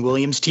 Damian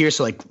Williams tier,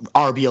 so like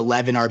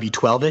RB11,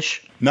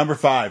 RB12-ish. Number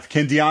 5,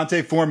 can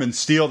D'Onta Foreman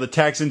steal the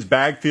Texans'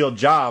 backfield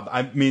job?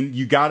 I mean,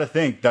 you got to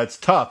think that's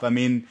tough. I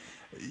mean,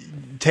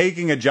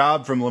 taking a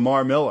job from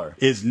Lamar Miller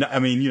is,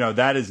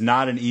 that is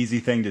not an easy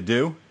thing to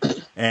do.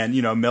 And,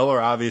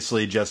 Miller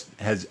obviously just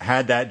has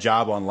had that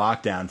job on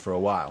lockdown for a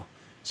while.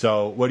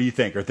 So what do you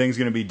think? Are things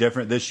going to be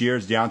different this year?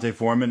 Is D'Onta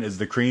Foreman, is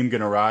the cream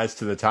going to rise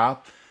to the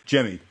top?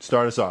 Jimmy,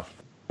 start us off.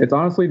 It's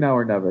honestly now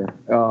or never.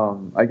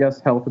 I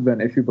guess health had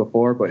been an issue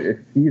before, but if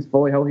he's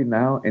fully healthy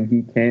now and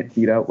he can't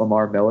beat out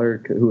Lamar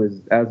Miller, who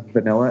is as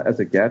vanilla as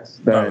it gets,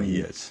 then he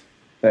is.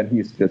 Then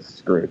he's just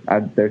screwed.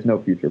 There's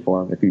no future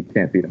for him if he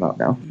can't beat him out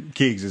now.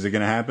 Keegs, is it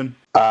going to happen?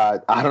 I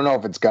don't know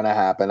if it's going to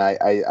happen.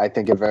 I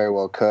think it very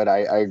well could. I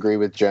agree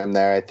with Jim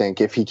there. I think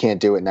if he can't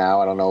do it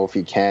now, I don't know if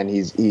he can.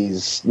 He's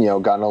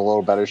gotten a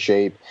little better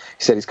shape.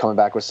 He said he's coming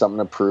back with something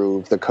to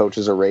prove. The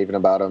coaches are raving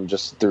about him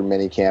just through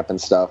mini camp and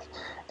stuff.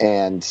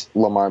 And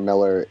Lamar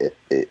Miller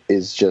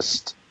is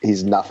just,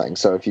 he's nothing.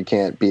 So if you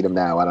can't beat him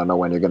now, I don't know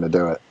when you're going to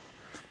do it.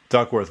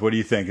 Duckworth, what do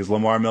you think? Is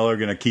Lamar Miller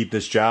going to keep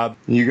this job?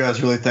 You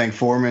guys really think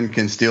Foreman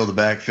can steal the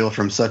backfield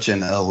from such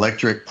an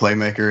electric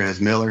playmaker as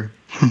Miller?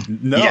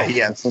 No. Yeah,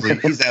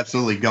 he's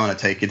absolutely going to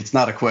take it. It's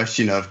not a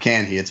question of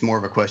can he. It's more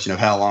of a question of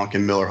how long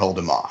can Miller hold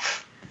him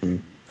off.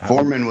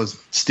 Foreman was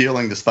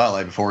stealing the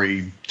spotlight before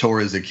he tore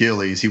his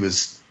Achilles. He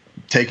was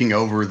taking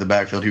over the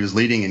backfield. He was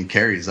leading in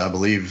carries, I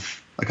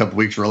believe, a couple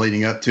weeks were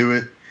leading up to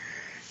it.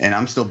 And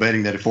I'm still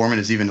betting that if Foreman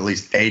is even at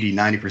least 80,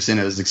 90%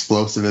 as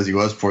explosive as he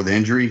was before the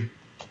injury,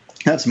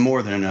 that's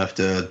more than enough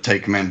to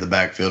take command of the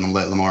backfield and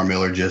let Lamar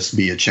Miller just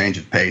be a change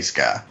of pace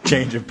guy.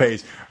 Change of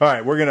pace. All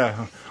right,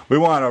 we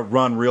want to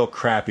run real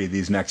crappy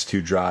these next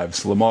 2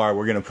 drives. Lamar,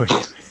 we're going to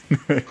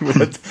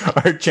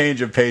put our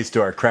change of pace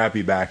to our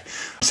crappy back.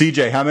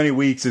 CJ, how many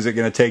weeks is it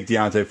going to take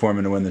D'Onta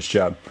Foreman to win this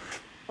job?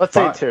 Let's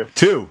say 2.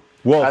 2.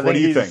 Wolf, what do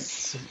you think?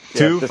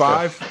 2,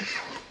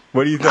 5?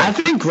 What do you think? I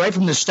think right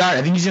from the start,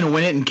 I think he's going to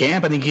win it in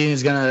camp. I think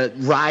he's going to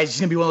rise. He's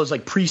going to be one of those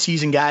like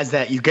preseason guys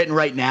that you're getting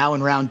right now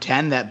in round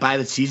 10 that by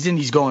the season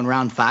he's going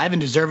round 5,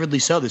 and deservedly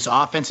so. This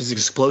offense is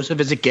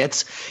explosive as it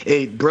gets.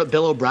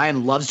 Bill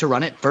O'Brien loves to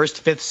run it.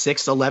 1st, 5th,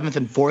 6th, 11th,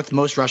 and 4th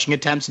most rushing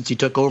attempts since he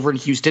took over in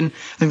Houston.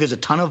 I think there's a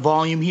ton of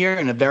volume here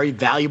and a very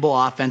valuable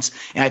offense,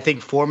 and I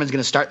think Foreman's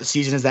going to start the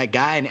season as that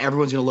guy, and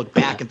everyone's going to look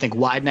back and think,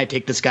 why didn't I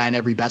take this guy in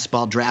every best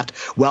ball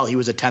draft? Well, he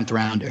was a 10th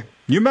rounder.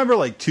 You remember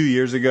like 2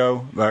 years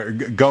ago,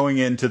 going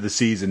into the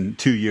season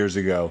 2 years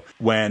ago,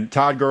 when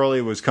Todd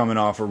Gurley was coming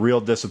off a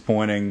real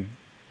disappointing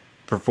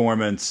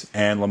performance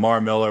and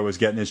Lamar Miller was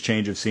getting his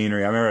change of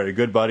scenery. I remember I had a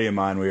good buddy of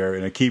mine. We were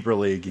in a keeper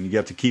league, and you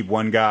get to keep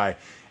one guy,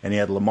 and he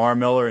had Lamar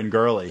Miller and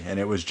Gurley, and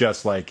it was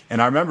just like, and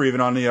I remember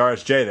even on the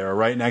RSJ, they were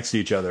right next to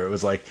each other. It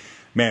was like,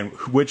 man,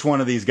 which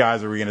one of these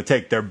guys are we going to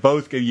take? They're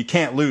both, you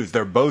can't lose.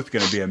 They're both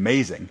going to be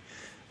amazing.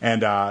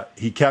 And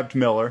he kept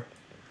Miller,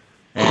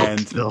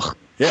 and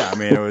yeah, I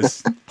mean, it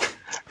was,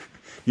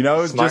 it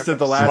was just at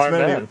the last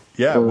minute. Man.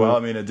 Yeah, well,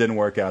 I mean, it didn't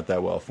work out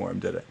that well for him,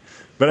 did it?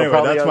 But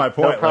anyway, that's my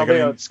point. They'll probably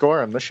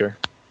outscore him this year.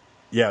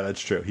 Yeah, that's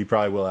true. He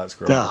probably will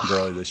outscore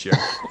Gurley this year.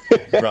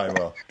 He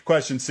probably will.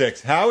 Question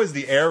 6. How is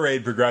the air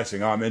raid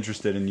progressing? I'm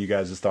interested in you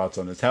guys' thoughts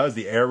on this. How is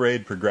the air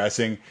raid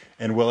progressing,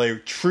 and will a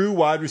true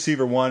wide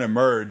receiver 1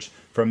 emerge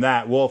from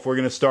that? Wolf, we're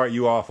going to start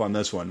you off on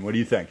this one. What do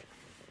you think?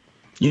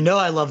 You know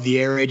I love the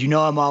air raid. You know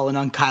I'm all in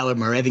on Kyler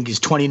Murray. I think he's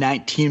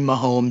 2019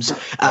 Mahomes.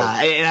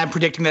 And I'm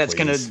predicting that it's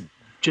going to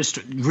just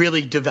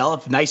really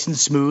develop nice and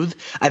smooth.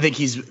 I think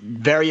he's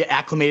very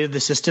acclimated to the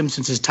system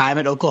since his time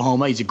at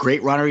Oklahoma. He's a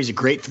great runner. He's a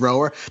great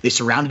thrower. They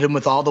surrounded him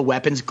with all the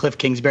weapons. Cliff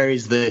Kingsbury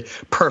is the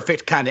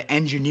perfect kind of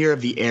engineer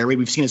of the air raid.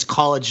 We've seen his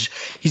college.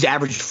 He's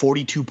averaged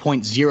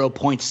 42.0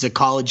 points as a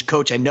college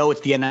coach. I know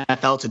it's the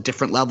NFL. It's a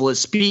different level of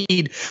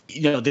speed.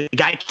 The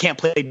guy can't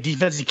play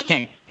defense. He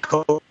can't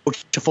coach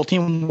a full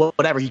team,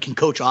 whatever. He can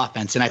coach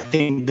offense. And I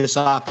think this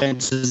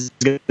offense is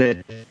going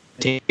to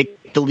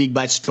take the league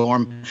by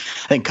storm.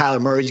 I think Kyler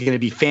Murray is going to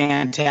be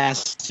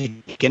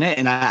fantastic in it,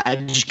 and I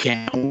just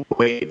can't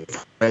wait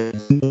for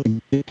the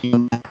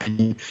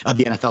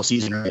NFL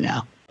season right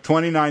now.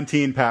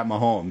 2019 Pat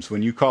Mahomes.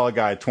 When you call a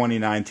guy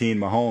 2019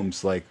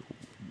 Mahomes, like,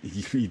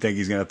 you think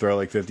he's going to throw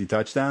like 50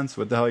 touchdowns?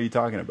 What the hell are you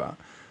talking about?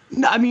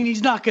 No, I mean,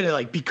 he's not going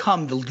to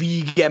become the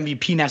league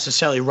MVP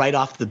necessarily right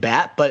off the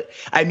bat, but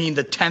I mean,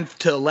 the 10th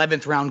to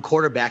 11th round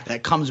quarterback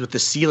that comes with the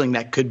ceiling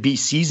that could be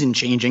season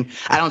changing.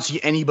 I don't see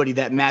anybody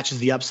that matches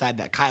the upside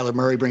that Kyler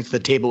Murray brings to the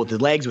table with the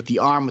legs, with the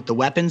arm, with the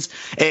weapons.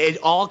 It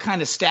all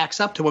kind of stacks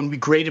up to when we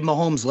graded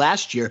Mahomes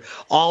last year.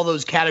 All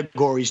those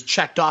categories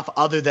checked off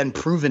other than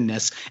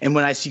provenness. And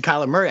when I see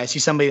Kyler Murray, I see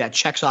somebody that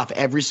checks off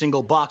every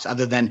single box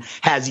other than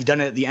has he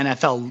done it at the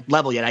NFL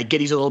level yet. I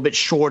get he's a little bit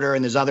shorter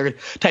and there's other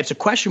types of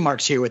question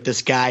marks here with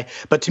this guy,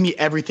 but to me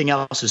everything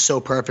else is so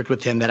perfect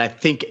with him that I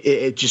think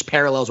it just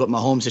parallels what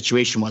Mahomes'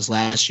 situation was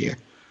last year.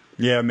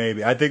 Yeah,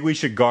 maybe. I think we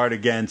should guard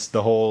against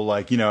the whole,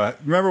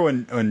 remember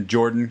when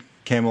Jordan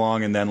came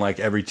along and then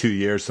every 2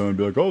 years someone would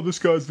be like, oh, this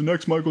guy's the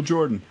next Michael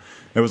Jordan.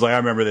 It was I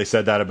remember they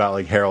said that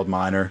about Harold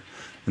Miner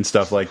and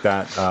stuff like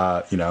that.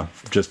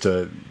 Just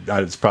to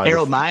it's probably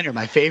Harold Miner,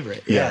 my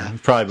favorite. Yeah,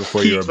 probably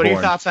before you were Keith, born. what are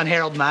your thoughts on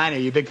Harold Miner?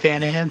 You a big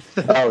fan of him?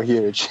 Oh,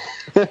 huge.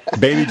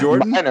 Baby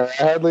Jordan? Miner,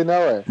 I hardly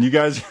know her. You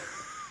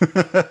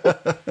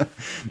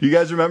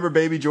guys remember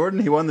Baby Jordan?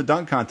 He won the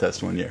dunk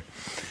contest one year.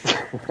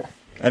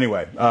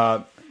 Anyway,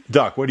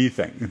 Duck, what do you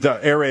think? The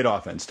air raid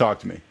offense, talk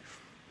to me.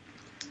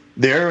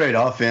 The air raid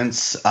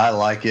offense, I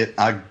like it.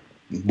 I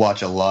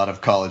watch a lot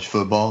of college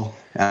football.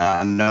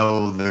 I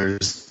know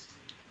there's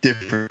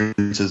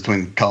differences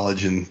between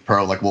college and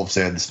pro. Like Wolf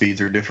said, the speeds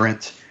are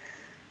different.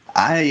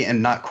 I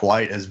am not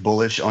quite as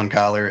bullish on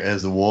Kyler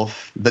as the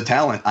Wolf. The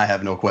talent, I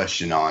have no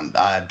question on.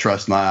 I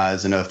trust my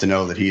eyes enough to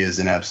know that he is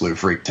an absolute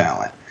freak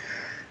talent.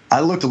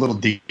 I looked a little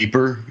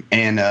deeper,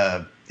 and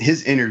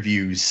his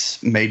interviews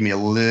made me a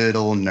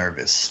little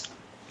nervous.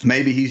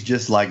 Maybe he's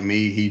just like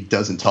me. He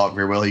doesn't talk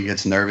very well. He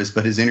gets nervous.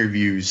 But his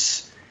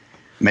interviews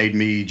made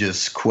me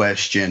just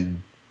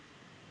question,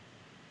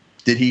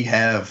 did he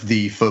have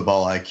the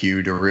football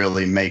IQ to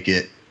really make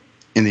it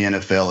in the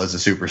NFL as a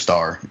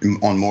superstar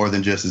on more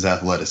than just his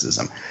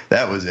athleticism?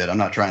 That was it. I'm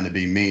not trying to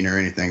be mean or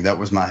anything. That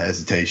was my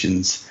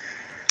hesitations.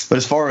 But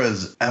as far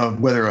as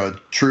whether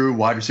a true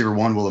wide receiver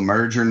one will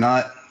emerge or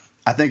not,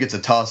 I think it's a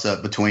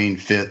toss-up between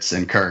Fitz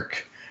and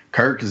Kirk.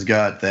 Kirk has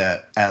got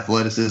that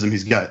athleticism.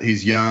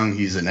 He's young.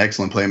 He's an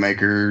excellent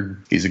playmaker.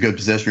 He's a good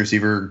possession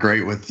receiver,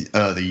 great with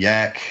the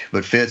yak.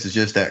 But Fitz is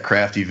just that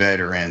crafty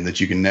veteran that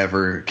you can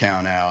never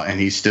count out, and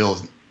he still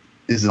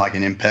is like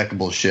in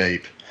impeccable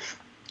shape.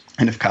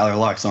 And if Kyler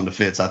locks onto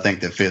Fitz, I think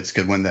that Fitz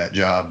could win that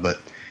job.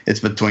 But it's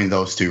between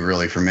those two,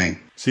 really, for me.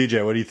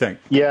 CJ, what do you think?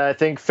 Yeah, I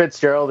think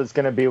Fitzgerald is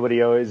going to be what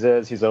he always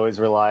is. He's always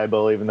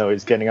reliable, even though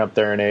he's getting up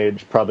there in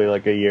age, probably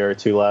like a year or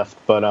two left.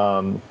 But,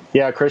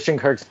 yeah, Christian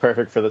Kirk's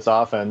perfect for this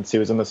offense. He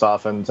was in this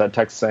offense at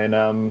Texas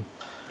A&M,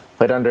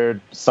 played under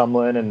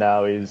Sumlin, and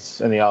now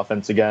he's in the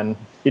offense again.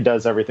 He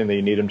does everything that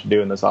you need him to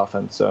do in this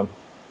offense, so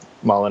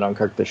I'm all in on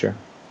Kirk this year.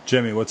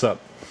 Jimmy, what's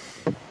up?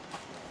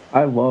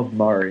 I love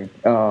Murray.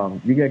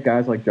 You get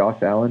guys like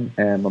Josh Allen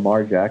and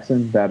Lamar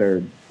Jackson that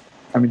are,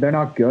 they're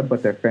not good,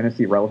 but they're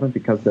fantasy relevant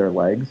because they're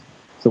legs.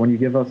 So when you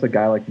give us a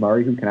guy like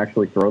Murray who can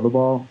actually throw the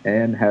ball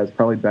and has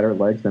probably better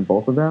legs than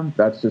both of them,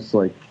 that's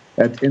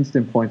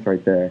instant points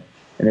right there.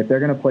 And if they're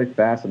going to play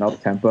fast and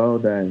up tempo,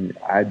 then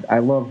I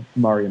love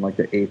Murray in like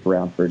the 8th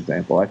round, for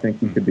example. I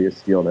think he could be a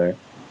steal there.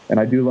 And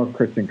I do love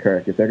Christian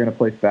Kirk. If they're going to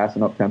play fast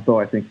and up tempo,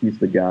 I think he's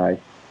the guy.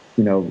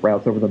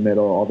 Routes over the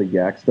middle, all the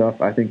yak stuff.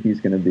 I think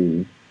he's going to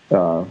be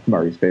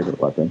Murray's favorite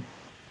weapon.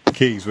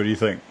 Keys, what do you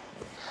think?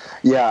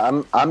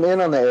 Yeah, I'm in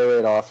on the air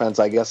raid offense.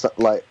 I guess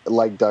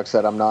like Doug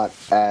said, I'm not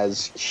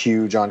as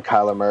huge on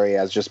Kyler Murray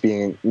as just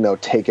being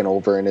taken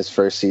over in his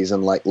first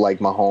season like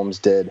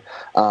Mahomes did.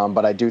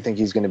 But I do think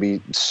he's going to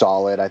be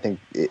solid. I think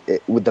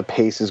with the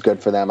pace is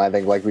good for them. I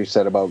think like we've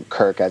said about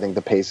Kirk, I think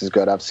the pace is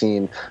good. I've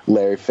seen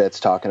Larry Fitz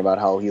talking about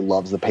how he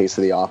loves the pace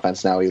of the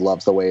offense now. He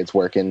loves the way it's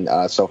working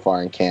so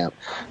far in camp.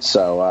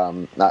 So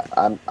I'm not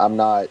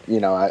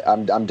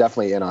I'm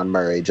definitely in on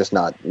Murray, just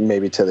not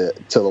maybe to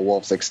the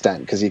Wolves'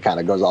 extent, because he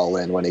kind of goes all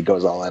in when he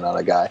goes all in on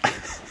a guy.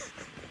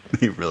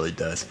 He really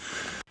does.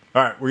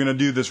 All right, we're going to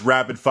do this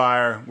rapid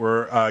fire.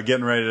 We're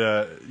getting ready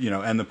to,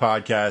 end the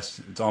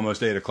podcast. It's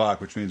almost 8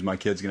 o'clock, which means my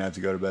kid's going to have to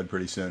go to bed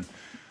pretty soon.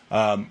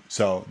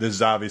 So this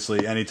is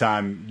obviously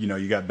anytime,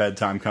 you got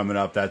bedtime coming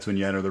up, that's when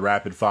you enter the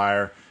rapid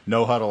fire,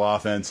 no huddle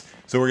offense.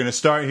 So we're going to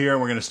start here,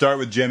 and we're going to start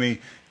with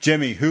Jimmy.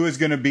 Jimmy, who is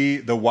going to be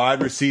the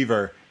wide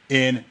receiver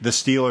in the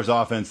Steelers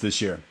offense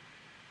this year?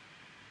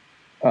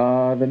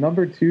 The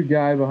number 2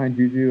 guy behind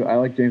Juju, I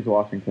like James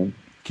Washington.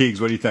 Keegs,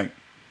 what do you think?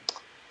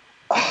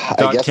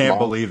 I can't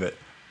believe it.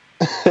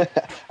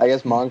 I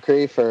guess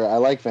Moncrief, or I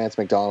like Vance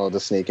McDonald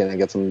to sneak in and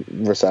get some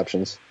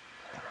receptions.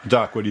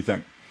 Doc, what do you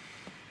think?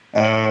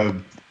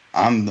 I'm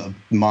the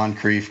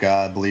Moncrief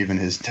guy. I believe in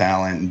his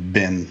talent.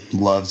 Ben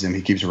loves him.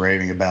 He keeps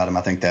raving about him.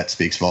 I think that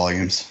speaks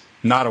volumes.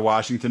 Not a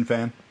Washington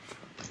fan?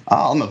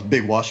 I'm a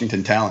big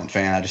Washington talent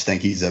fan. I just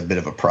think he's a bit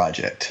of a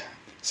project.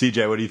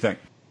 CJ, what do you think?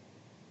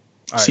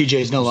 Right.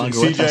 CJ's no longer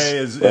with us.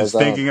 CJ is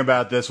thinking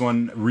about this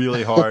one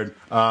really hard.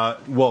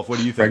 Wolf, what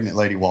do you think? Pregnant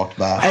lady walked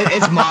by.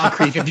 It's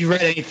Moncrief. If you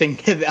read anything,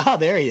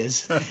 there he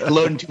is,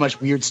 loading too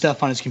much weird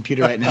stuff on his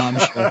computer right now, I'm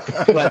sure.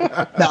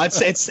 But no,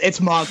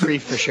 it's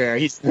Moncrief for sure.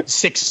 He's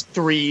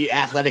 6'3",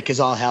 athletic as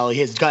all hell. He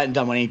has gotten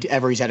done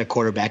whenever he's had a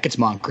quarterback. It's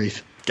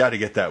Moncrief. Got to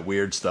get that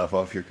weird stuff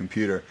off your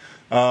computer.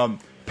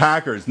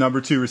 Packers, number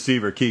 2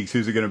 receiver, Keeks.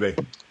 Who's it going to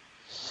be?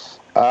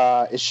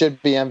 It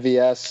should be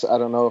MVS. I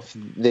don't know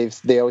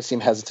if they always seem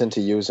hesitant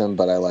to use him,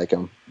 but I like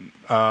him.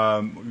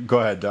 Go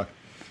ahead, Duck.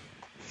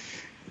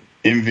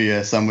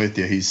 MVS, I'm with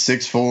you. He's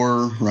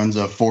 6'4", runs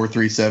a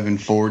 4.37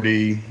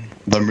 40.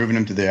 They're moving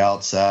him to the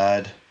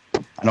outside.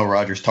 I know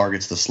Rodgers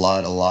targets the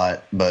slot a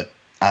lot, but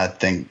I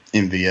think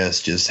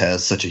MVS just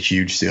has such a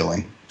huge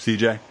ceiling.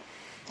 CJ?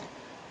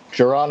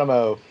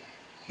 Geronimo.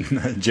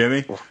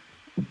 Jimmy?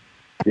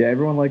 Yeah,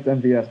 everyone likes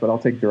MVS, but I'll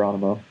take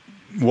Geronimo.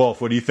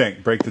 Wolf, what do you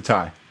think? Break the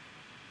tie.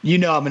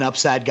 I'm an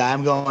upside guy.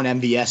 I'm going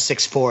MVS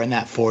 6'4" in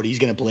that 40. He's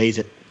going to blaze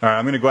it. All right,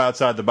 I'm going to go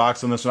outside the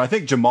box on this one. I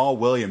think Jamal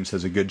Williams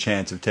has a good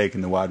chance of taking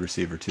the wide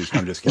receiver, too. So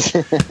I'm just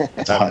kidding.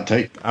 That's a hot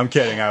take. I'm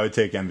kidding. I would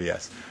take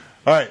MVS.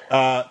 All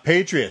right,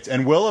 Patriots.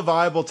 And will a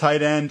viable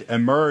tight end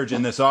emerge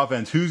in this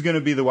offense? Who's going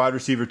to be the wide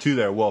receiver, too,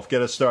 there? Wolf,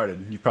 get us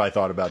started. You probably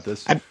thought about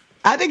this.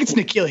 I think it's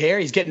N'Keal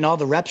Harry. He's getting all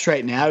the reps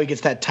right now. He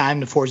gets that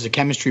time to forge the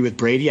chemistry with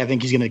Brady. I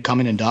think he's going to come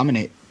in and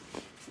dominate.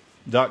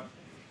 Duck.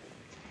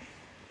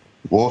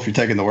 Wolf, you're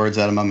taking the words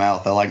out of my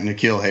mouth. I like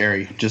N'Keal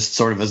Harry. Just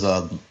sort of as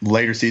a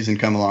later season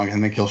come along, I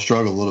think he'll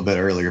struggle a little bit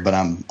earlier, but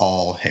I'm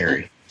all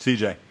Harry.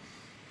 CJ.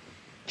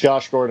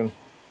 Josh Gordon.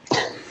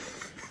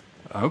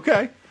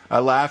 Okay. I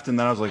laughed, and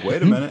then I was like,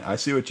 wait a minute. I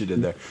see what you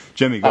did there.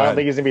 Jimmy, go I don't ahead.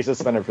 think he's going to be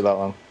suspended for that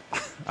long.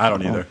 I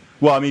don't either.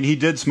 Well, I mean, he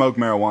did smoke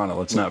marijuana.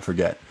 Let's not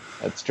forget.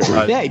 That's true.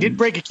 Yeah, he did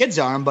break a kid's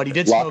arm, but he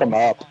did Lock smoke him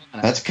up.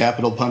 That's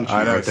capital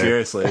punishment. I know, right there.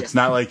 seriously. It's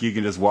not like you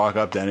can just walk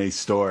up to any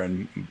store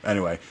and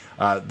anyway,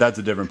 that's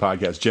a different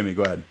podcast. Jimmy,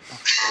 go ahead.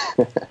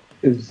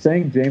 Is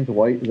saying James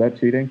White, is that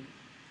cheating?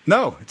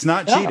 No, it's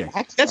not No, cheating.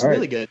 that's All right.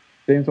 really good.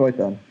 James White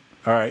then.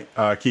 All right,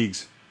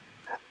 Keegs.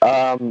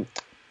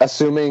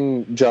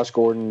 Assuming Josh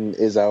Gordon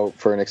is out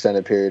for an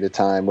extended period of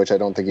time, which I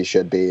don't think he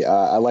should be,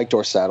 I like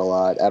Dorsett a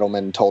lot.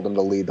 Edelman told him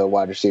to lead the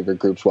wide receiver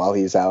groups while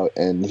he's out,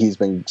 and he's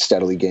been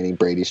steadily gaining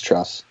Brady's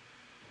trust.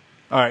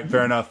 All right,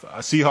 fair enough.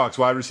 Seahawks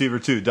wide receiver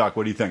 2. Duck,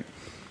 what do you think?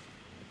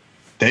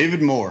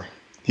 David Moore.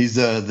 He's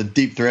the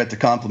deep threat to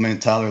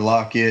complement Tyler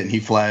Lockett, and he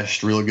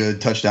flashed real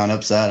good touchdown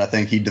upside. I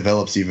think he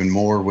develops even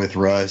more with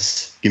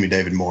Russ. Give me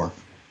David Moore.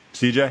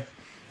 CJ?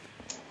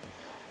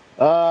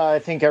 I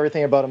think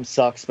everything about him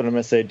sucks, but I'm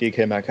going to say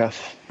DK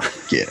Metcalf.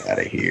 Get out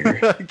of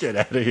here. Get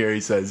out of here,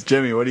 he says.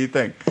 Jimmy, what do you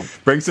think?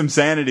 Bring some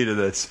sanity to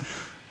this.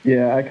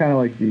 Yeah, I kind of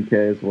like DK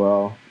as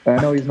well. I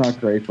know he's not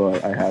great,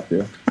 but I have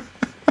to.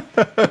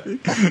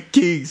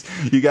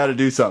 Keegs, you got to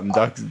do something.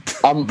 Duck's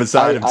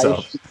beside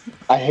himself.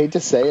 I hate to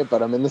say it,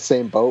 but I'm in the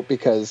same boat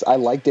because I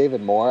like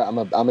David Moore.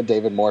 I'm a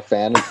David Moore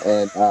fan,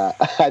 and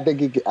I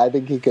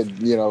think he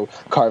could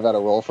carve out a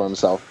role for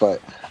himself.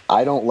 But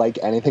I don't like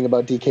anything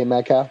about DK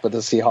Metcalf. But the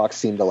Seahawks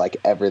seem to like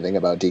everything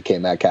about DK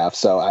Metcalf,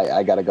 so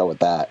I got to go with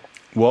that.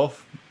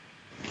 Wolf?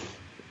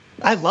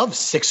 I love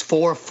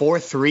 6'4",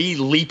 4'3",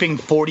 leaping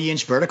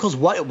 40-inch verticals.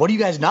 What do you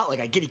guys not like?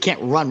 I get he can't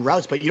run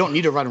routes, but you don't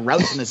need to run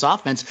routes in this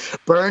offense.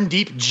 Burn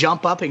deep,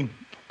 jump up, and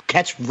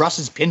catch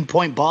Russ's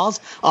pinpoint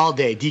balls all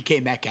day.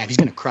 DK Metcalf, he's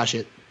going to crush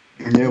it.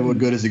 Yeah, what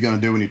good is he going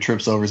to do when he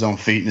trips over his own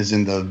feet and is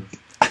in the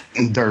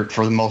dirt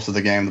for most of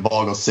the game? The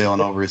ball goes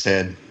sailing over his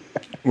head.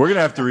 We're going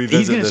to have to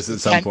revisit this at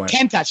some point.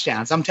 10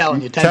 touchdowns. I'm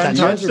telling you, 10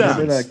 touchdowns.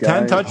 touchdowns. That guy.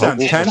 10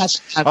 touchdowns. 10,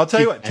 touchdowns. I'll tell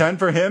you what, 10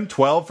 for him,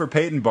 12 for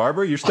Peyton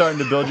Barber. You're starting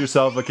to build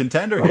yourself a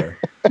contender here.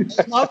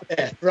 Love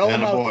that. Throw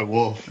him out. Attaboy,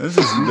 Wolf. This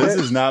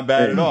is not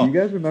bad Hey, at all. You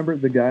guys remember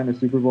the guy in the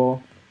Super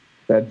Bowl?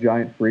 That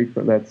giant freak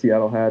that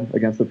Seattle had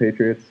against the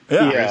Patriots?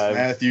 Yeah. Chris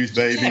Matthews,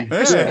 baby.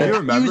 Yeah, you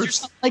remember. Or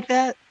something like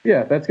that.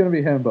 Yeah, that's going to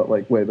be him, but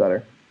like way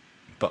better.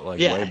 But like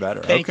Yeah. way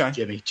better. Thank Okay. you,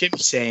 Jimmy.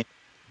 Jimmy's saying.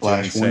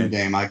 Flash Insane. one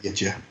game, I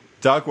get you.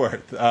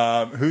 Duckworth,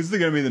 who's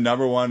going to be the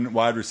number one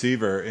wide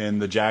receiver in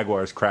the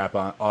Jaguars' crap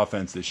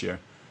offense this year?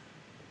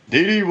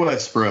 D.D.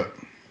 Westbrook.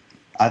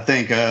 I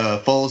think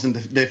Foles and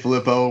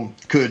DeFilippo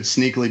could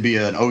sneakily be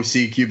an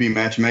OC QB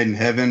match made in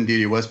heaven.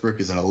 D.D. Westbrook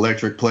is an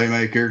electric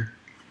playmaker.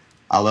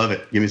 I love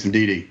it. Give me some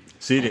D.D.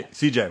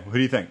 CJ, who do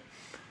you think?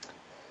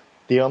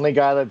 The only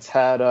guy that's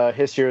had a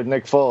history with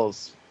Nick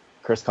Foles,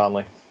 Chris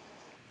Conley.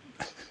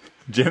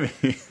 Jimmy,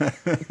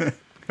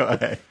 go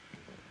ahead.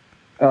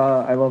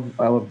 I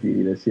love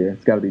Dede this year.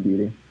 It's got to be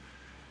Dede.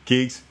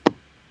 Keegs,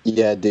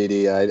 Yeah,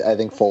 Dede. I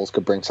think Foles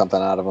could bring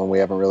something out of him we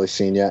haven't really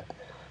seen yet.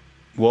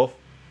 Wolf.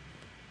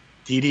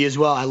 DD as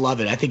well. I love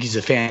it. I think he's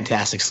a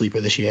fantastic sleeper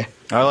this year.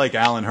 I like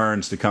Alan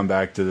Hearns to come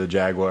back to the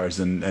Jaguars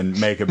and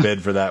make a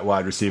bid for that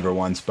wide receiver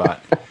 1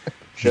 spot.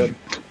 Should.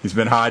 He's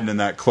been hiding in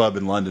that club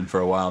in London for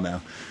a while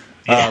now.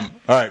 Yeah.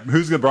 All right,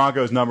 who's the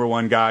Broncos' number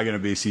 1 guy going to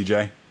be,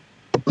 CJ?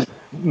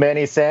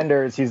 Manny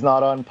Sanders, he's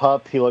not on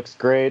PUP. He looks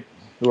great.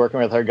 We're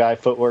working with our guy,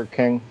 Footwork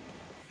King.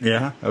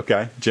 Yeah,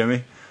 okay.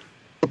 Jimmy?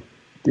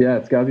 Yeah,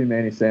 it's got to be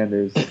Manny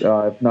Sanders.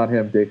 If not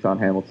him, Dayton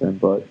Hamilton.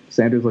 But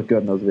Sanders looked good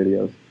in those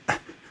videos.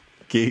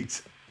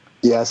 Keegs?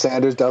 Yeah,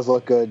 Sanders does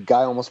look good.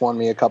 Guy almost won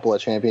me a couple of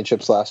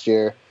championships last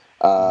year.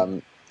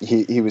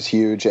 He was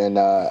huge, and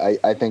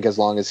I think as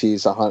long as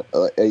he's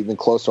even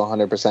close to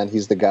 100%,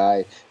 he's the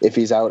guy. If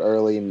he's out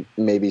early,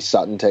 maybe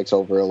Sutton takes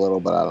over a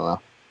little, but I don't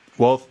know.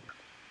 Wolf?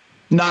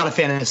 Not a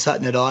fan of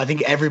Sutton at all. I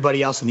think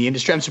everybody else in the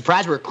industry. I'm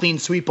surprised we're a clean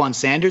sweep on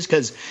Sanders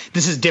because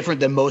this is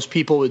different than most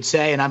people would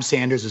say, and I'm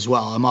Sanders as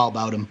well. I'm all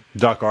about him.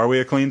 Duck, are we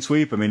a clean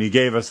sweep? I mean, he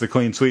gave us the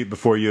clean sweep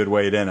before you had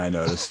weighed in, I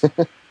noticed.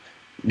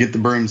 Get the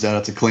brooms out.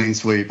 It's a clean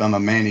sweep. I'm a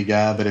Manny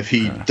guy, but if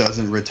he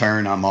doesn't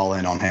return, I'm all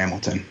in on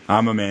Hamilton.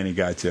 I'm a Manny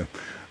guy, too.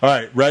 All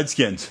right,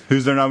 Redskins.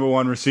 Who's their number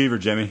 1 receiver,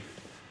 Jimmy?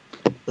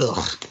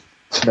 Ugh.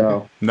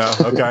 No. No?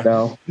 Okay.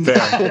 No.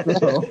 Fair.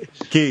 No.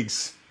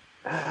 Keegs?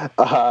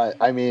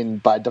 I mean,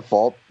 by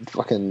default,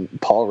 fucking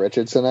Paul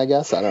Richardson, I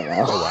guess. I don't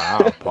know. Oh,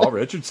 wow. Paul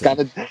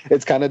Richardson.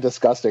 It's kind of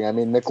disgusting. I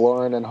mean,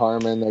 McLaurin and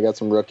Harmon, they got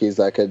some rookies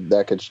that could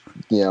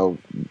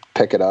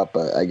pick it up,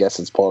 but I guess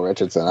it's Paul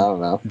Richardson. I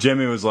don't know.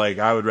 Jimmy was like,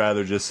 I would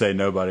rather just say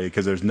nobody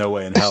because there's no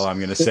way in hell I'm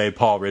going to say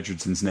Paul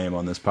Richardson's name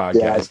on this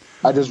podcast.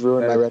 Yeah, I just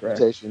ruined my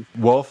reputation.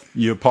 Wolf,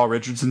 you a Paul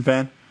Richardson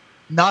fan?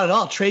 Not at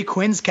all. Trey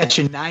Quinn's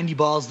catching 90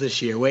 balls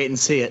this year. Wait and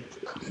see it.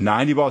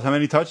 90 balls. How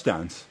many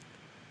touchdowns?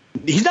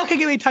 He's not going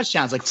to get any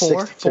touchdowns, like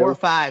 4 or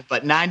 5,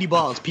 but 90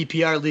 balls.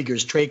 PPR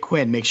leaguers, Trey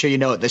Quinn. Make sure you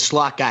know it. The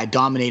slot guy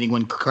dominating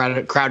when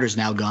Crowder's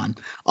now gone.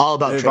 All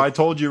about If Trey. I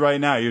told you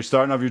right now, you're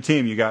starting off your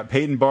team. You got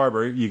Peyton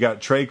Barber, you got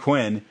Trey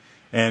Quinn,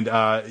 and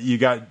you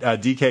got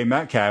DK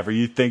Metcalf. Are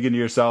you thinking to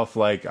yourself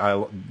like,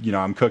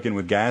 I'm cooking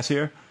with gas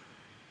here?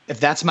 If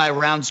that's my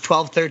rounds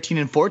 12, 13,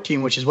 and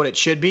 14, which is what it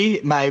should be,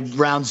 my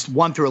rounds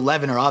 1 through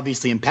 11 are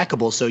obviously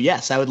impeccable. So,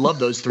 yes, I would love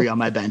those 3 on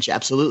my bench.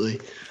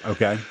 Absolutely.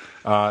 Okay.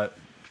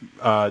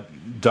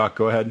 Duck,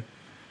 go ahead.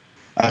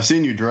 I've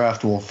seen you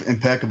draft, Wolf.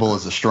 Impeccable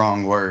is a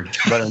strong word,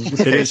 but in this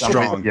It case, is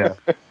strong. Yeah.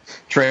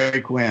 Trey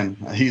Quinn,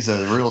 he's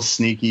a real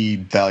sneaky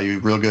value,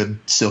 real good,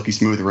 silky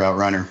smooth route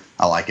runner.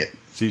 I like it.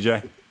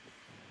 CJ?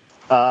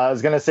 I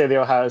was going to say the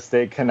Ohio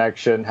State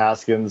connection,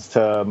 Haskins to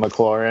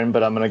McLaurin,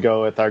 but I'm going to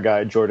go with our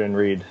guy, Jordan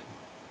Reed.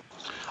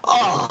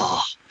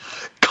 Oh,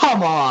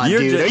 come on,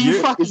 dude. Are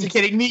you fucking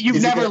kidding me?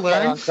 You've never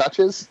learned?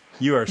 Touches?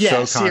 You are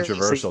so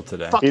controversial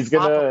today. He's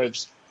going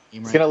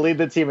to lead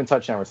the team in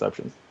touchdown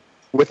receptions.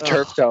 With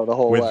turf toe the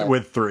whole way.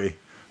 With 3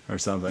 or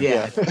something.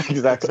 Yeah,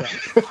 exactly.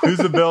 Who's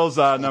the Bills'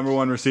 number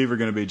 1 receiver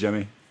going to be,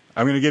 Jimmy?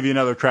 I'm going to give you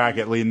another crack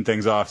at leading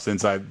things off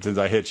since I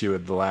hit you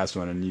with the last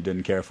one and you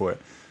didn't care for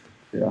it.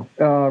 Yeah.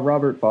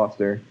 Robert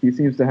Foster. He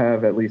seems to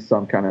have at least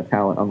some kind of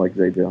talent, unlike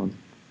Zay Jones.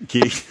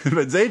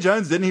 But Zay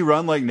Jones, didn't he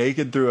run like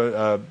naked through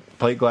a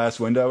plate glass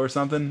window or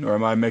something? Or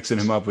am I mixing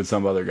him up with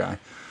some other guy?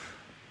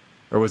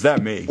 Or was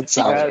that me?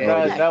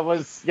 That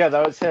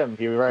was him.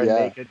 He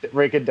ran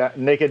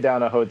naked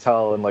down a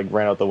hotel and like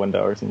ran out the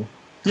window or something.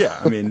 Yeah,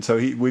 I mean, so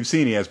we've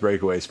seen he has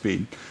breakaway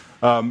speed.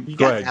 Go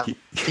ahead,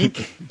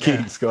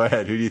 Keats. Go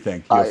ahead. Who do you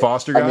think? You a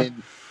Foster guy? I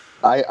mean,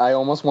 I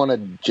almost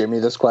wanted Jimmy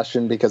this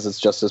question because it's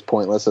just as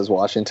pointless as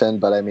Washington.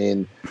 But I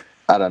mean,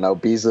 I don't know.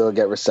 Beasley will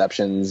get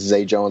receptions.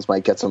 Zay Jones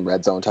might get some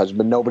red zone touch,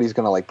 but nobody's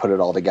gonna like put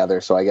it all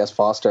together. So I guess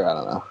Foster. I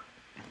don't know.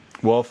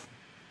 Wolf.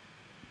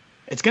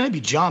 It's going to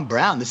be John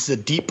Brown. This is a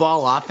deep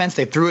ball offense.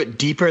 They threw it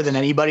deeper than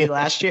anybody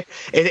last year.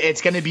 It's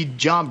going to be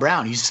John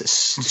Brown. He's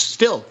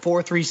still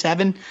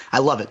 4.37. I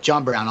love it.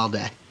 John Brown all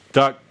day.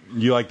 Duck,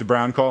 you like the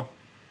Brown call?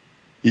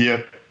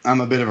 Yep. I'm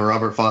a bit of a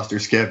Robert Foster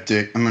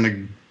skeptic. I'm going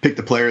to pick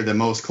the player that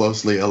most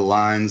closely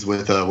aligns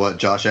with what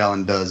Josh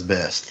Allen does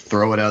best.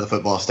 Throw it out of the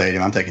football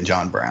stadium. I'm taking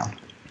John Brown.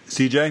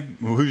 CJ,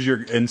 who's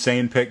your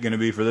insane pick going to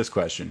be for this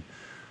question?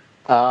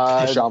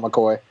 Sean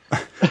McCoy.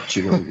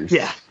 Cheerleaders.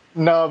 Yeah.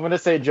 No, I'm going to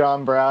say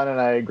John Brown,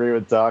 and I agree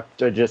with Duck.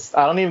 I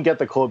don't even get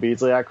the Cole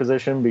Beasley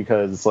acquisition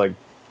because, like,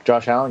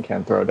 Josh Allen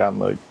can't throw down,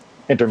 like,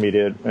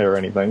 intermediate or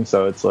anything.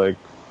 So it's, like,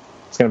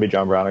 it's going to be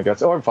John Brown, I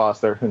guess. Or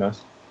Foster. Who knows?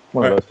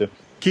 One of those two.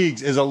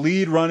 Keegs, is a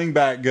lead running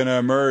back going to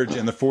emerge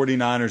in the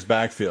 49ers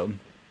backfield?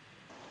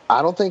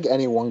 I don't think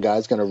any one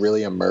guy's going to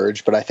really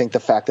emerge, but I think the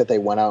fact that they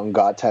went out and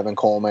got Tevin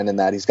Coleman and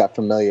that he's got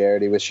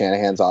familiarity with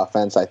Shanahan's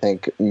offense, I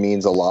think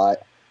means a lot.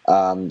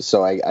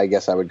 So I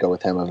guess I would go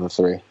with him of the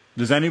 3.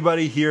 Does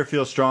anybody here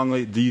feel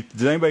strongly?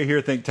 Does anybody here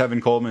think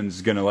Tevin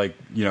Coleman's going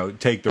to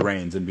take the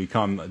reins and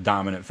become a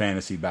dominant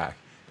fantasy back?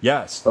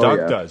 Yes,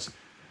 Doug does.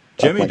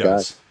 Jimmy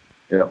does.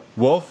 Yeah.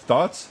 Wolf,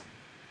 thoughts?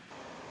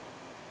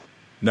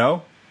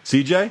 No.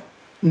 CJ?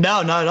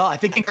 No, not at all. I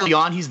think early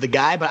on he's the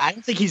guy, but I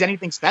don't think he's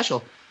anything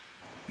special.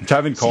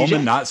 Tevin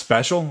Coleman CJ? not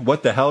special?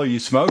 What the hell are you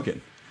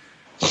smoking?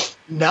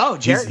 No,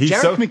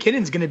 Jarek so-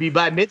 McKinnon's going to be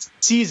by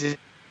mid-season.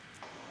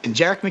 And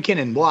Jarek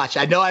McKinnon, watch.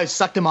 I know I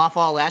sucked him off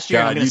all last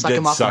year, and I'm going to suck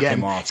him off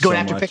again. He's going to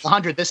have to pick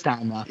 100 this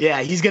time, though.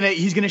 Yeah, he's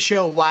gonna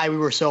show why we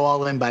were so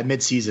all in by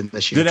mid-season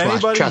this year.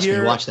 Trust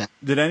me, watch that.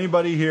 Did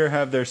anybody here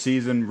have their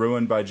season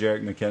ruined by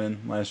Jarek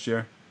McKinnon last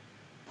year?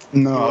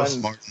 No, I was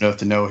smart enough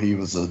to know he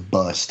was a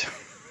bust.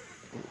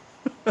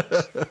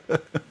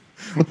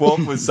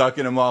 Wolf was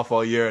sucking him off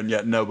all year, and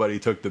yet nobody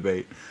took the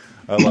bait.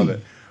 I love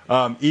it.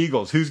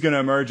 Eagles, who's going to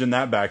emerge in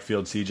that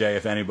backfield, CJ,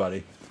 if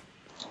anybody?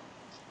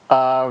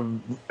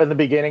 In the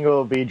beginning, it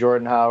will be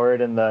Jordan Howard,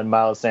 and then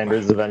Miles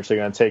Sanders is eventually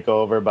going to take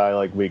over by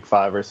like week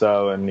 5 or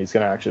so, and he's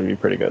going to actually be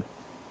pretty good.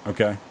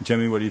 Okay.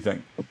 Jimmy, what do you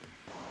think?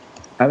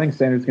 I think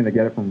Sanders is going to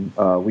get it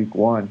from week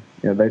 1.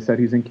 They said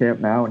he's in camp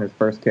now, and his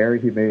first carry,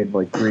 he made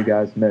like 3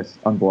 guys miss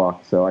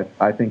unblocked. So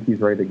I think he's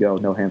ready to go.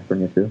 No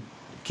hamstring issue.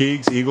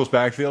 Keegs, Eagles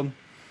backfield?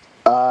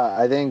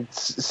 I think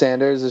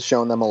Sanders has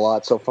shown them a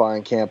lot so far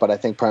in camp, but I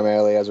think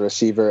primarily as a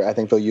receiver. I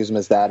think they'll use him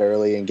as that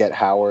early and get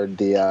Howard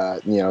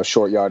the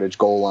short yardage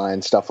goal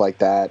line, stuff like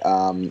that,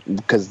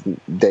 because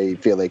they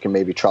feel they can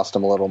maybe trust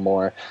him a little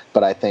more.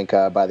 But I think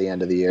by the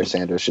end of the year,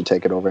 Sanders should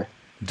take it over.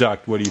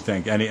 Duck, what do you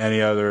think?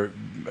 Any other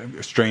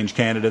strange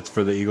candidates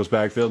for the Eagles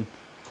backfield?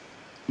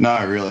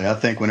 Not really. I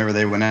think whenever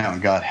they went out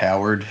and got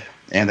Howard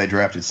and they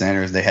drafted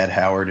Sanders, they had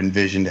Howard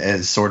envisioned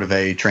as sort of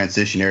a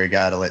transitionary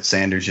guy to let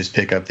Sanders just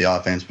pick up the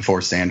offense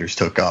before Sanders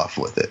took off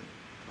with it.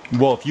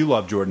 Wolf, you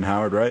love Jordan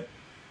Howard, right?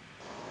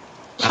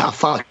 Oh,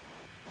 fuck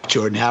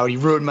Jordan Howard. He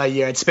ruined my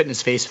year. I'd spit in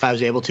his face if I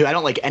was able to. I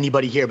don't like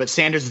anybody here, but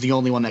Sanders is the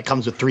only one that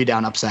comes with 3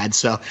 down upside.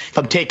 So if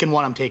I'm taking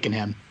one, I'm taking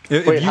him.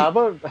 Wait, how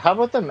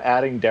about them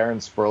adding Darren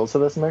Sproles to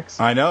this mix?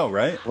 I know,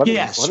 right?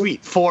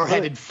 Sweet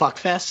 4-headed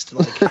fuckfest.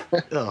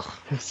 Like, ugh.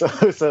 So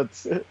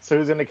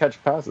who's going to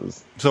catch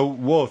passes? So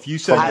Wolf, you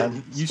said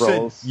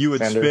Sproles, you would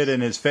Sanders, spit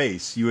in his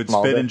face. You would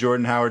Malden. spit in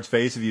Jordan Howard's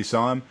face if you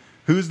saw him.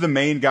 Who's the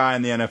main guy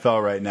in the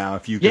NFL right now?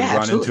 If you could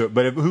run into it,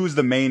 but who's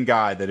the main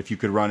guy that if you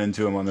could run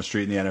into him on the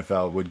street in the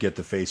NFL would get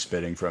the face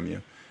spitting from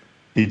you?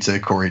 He'd say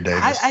Corey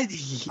Davis.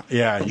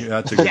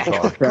 That's a good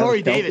call.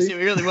 Corey Davis, it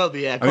really will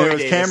be. Yeah, Corey it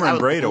was Davis. Cameron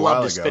Braid a while ago. I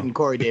would love to spit in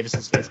Corey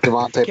Davis's face.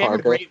 Devontae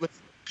Cameron Parker. Braid was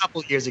a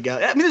couple of years ago.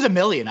 I mean, there's a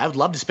million. I would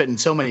love to spit in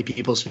so many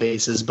people's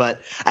faces,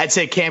 but I'd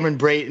say Cameron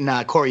Braid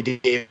and Corey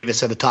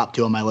Davis are the top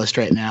 2 on my list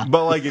right now.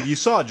 But like, if you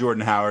saw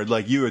Jordan Howard,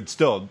 like you'd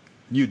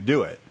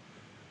do it.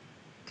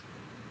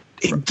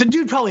 The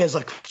dude probably has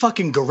like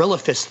fucking gorilla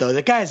fists, though.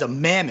 That guy is a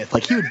mammoth.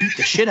 Like he would beat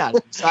the shit out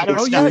of him. So I don't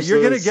know. Yeah,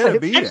 you're gonna get a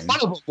beating. One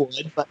of them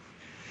would, but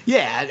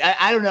yeah,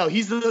 I don't know.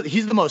 He's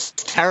the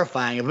most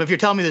terrifying. If you're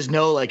telling me there's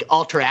no like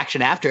alter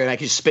action after it, I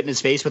could just spit in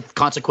his face with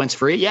consequence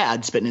free. Yeah,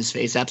 I'd spit in his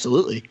face.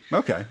 Absolutely.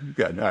 Okay,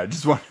 good. All right,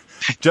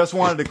 just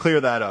wanted to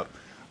clear that up.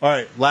 All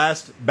right,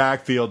 last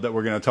backfield that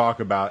we're going to talk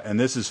about, and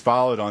this is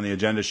followed on the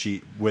agenda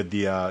sheet with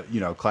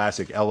the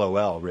classic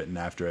LOL written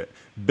after it.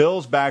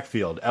 Bills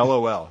backfield,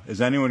 LOL.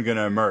 Is anyone going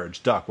to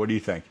emerge? Duck, what do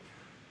you think?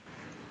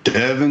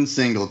 Devin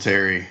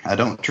Singletary. I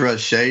don't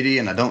trust Shady,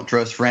 and I don't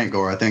trust Frank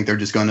Gore. I think they're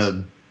just going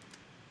to.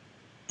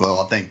 Well,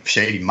 I think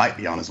Shady might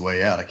be on his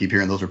way out. I keep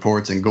hearing those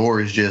reports, and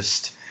Gore is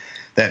just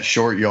that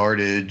short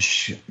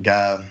yardage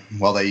guy.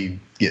 While they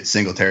get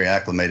Singletary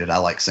acclimated, I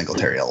like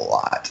Singletary a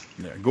lot.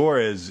 Yeah, Gore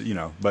is,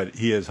 but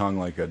he is hung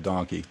like a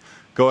donkey.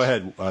 Go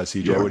ahead,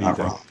 CJ. What do you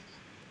think?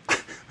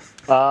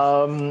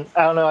 I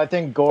don't know. I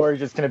think Gore is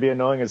just going to be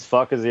annoying as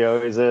fuck as he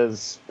always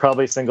is.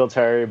 Probably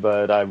Singletary,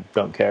 but I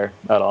don't care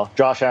at all.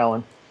 Josh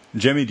Allen.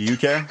 Jimmy, do you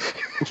care?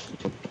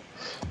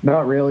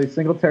 Not really.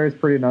 Singletary's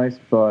pretty nice,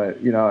 but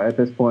at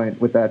this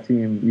point with that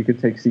team, you could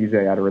take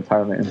CJ out of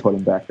retirement and put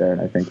him back there, and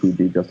I think he'd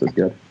be just as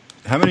good.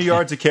 How many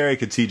yards a carry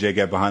could CJ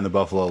get behind the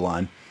Buffalo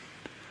line?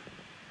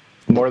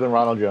 More than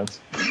Ronald Jones.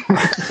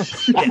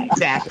 Yeah,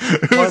 exactly.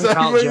 Who's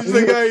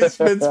the guy who's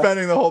been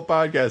spending the whole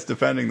podcast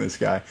defending this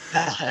guy?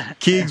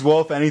 Keegs,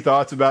 Wolf, any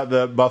thoughts about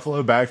the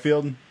Buffalo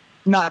backfield?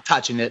 Not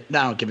touching it.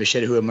 I don't give a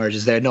shit who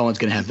emerges there. No one's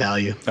going to have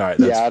value. All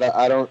right.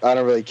 I don't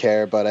really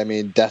care, but I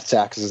mean, death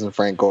taxes and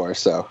Frank Gore,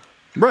 so.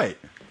 Right.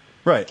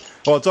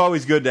 Well, it's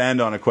always good to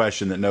end on a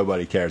question that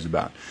nobody cares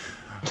about.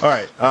 All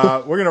right,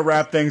 we're going to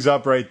wrap things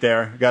up right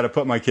there. Got to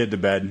put my kid to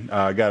bed.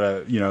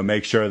 Got to,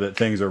 make sure that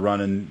things are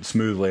running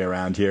smoothly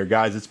around here.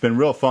 Guys, it's been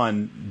real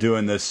fun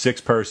doing this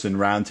 6-person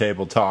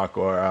roundtable talk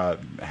or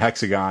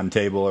hexagon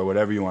table or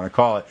whatever you want to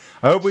call it.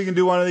 I hope we can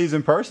do one of these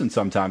in person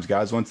sometimes,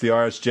 guys. Once the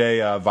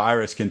RSJ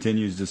virus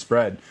continues to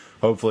spread,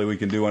 hopefully we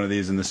can do one of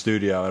these in the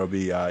studio. It'll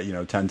be,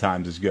 10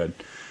 times as good.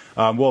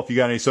 Wolf, you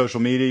got any social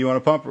media you want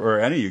to pump, or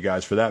any of you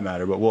guys for that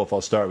matter? But Wolf,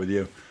 I'll start with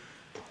you.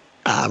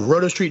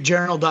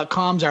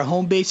 RotoStreetJournal.com is our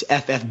home base.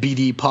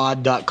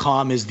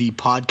 FFBDpod.com is the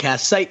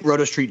podcast site.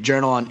 Roto Street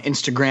Journal on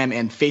Instagram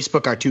and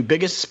Facebook are 2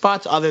 biggest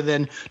spots, other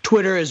than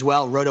Twitter as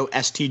well. Roto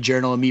ST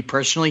Journal and me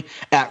personally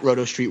at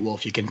Roto Street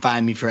Wolf. You can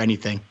find me for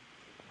anything.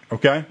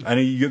 Okay.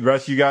 Any the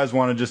rest of you guys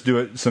want to just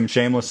do some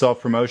shameless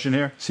self-promotion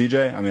here?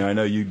 CJ? I mean, I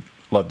know you'd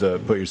love to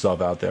put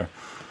yourself out there.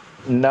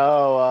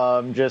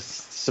 No,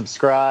 just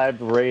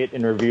subscribe, rate,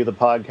 and review the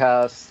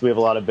podcast. We have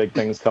a lot of big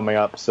things coming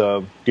up,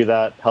 so do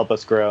that. Help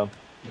us grow.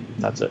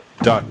 That's it.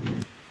 Doc.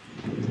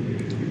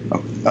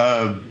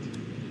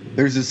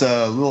 There's this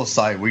little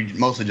site. We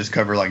mostly just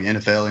cover like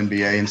NFL,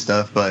 NBA, and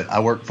stuff, but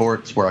I work for it.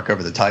 It's where I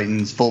cover the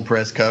Titans. Full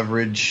press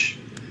coverage.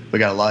 We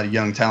got a lot of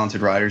young,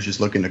 talented writers just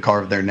looking to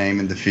carve their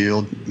name in the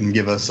field and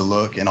give us a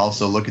look. And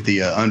also look at the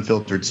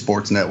Unfiltered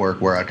Sports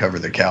Network where I cover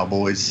the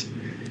Cowboys.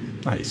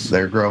 Nice.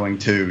 They're growing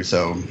too,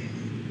 so,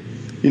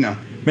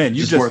 Man,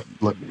 you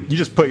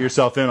just put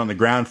yourself in on the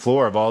ground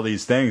floor of all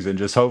these things, and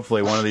just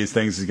hopefully one of these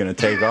things is going to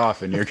take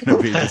off, and you're going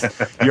to be just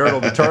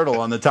Yertle the Turtle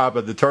on the top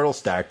of the turtle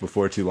stack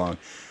before too long.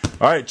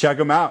 All right, check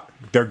them out.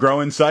 They're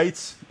growing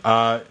sites.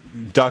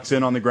 Ducks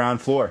in on the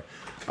ground floor.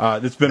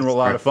 It's been a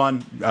lot of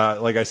fun.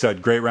 Like I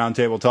said, great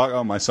roundtable talk.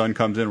 Oh, my son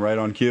comes in right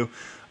on cue.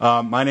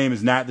 My name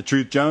is Nat the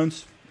Truth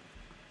Jones,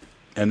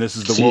 and this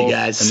is the Wolf,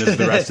 and this is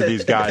the rest of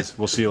these guys.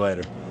 We'll see you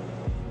later.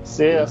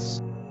 See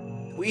us.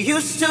 We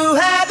used to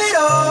have it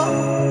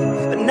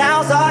all, but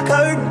now's our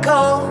curtain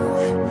call.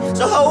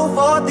 So hold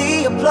for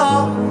the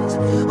applause.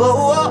 Oh,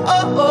 oh,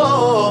 oh,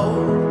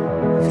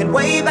 oh. And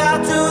wave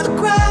out to the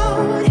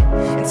crowd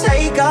and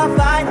take our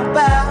final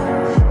bow.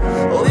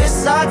 Oh,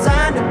 it's our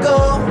time to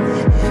go,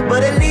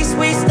 but at least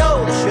we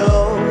stole the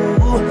show.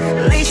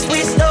 At least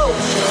we stole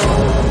the show.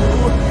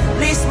 At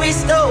least we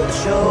stole the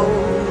show.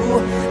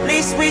 At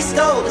least we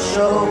stole the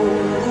show.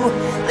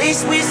 At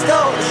least we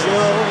stole the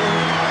show.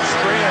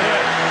 Straight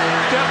ahead.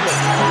 Devlin,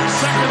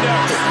 second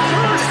effort,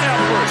 third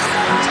effort,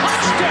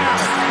 touchdown!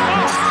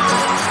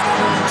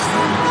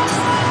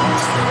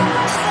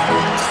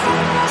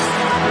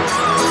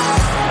 Oh.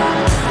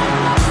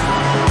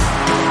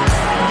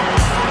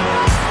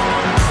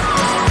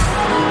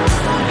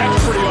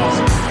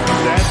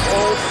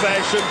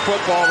 Clemson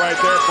football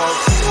right there,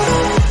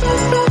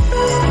 folks.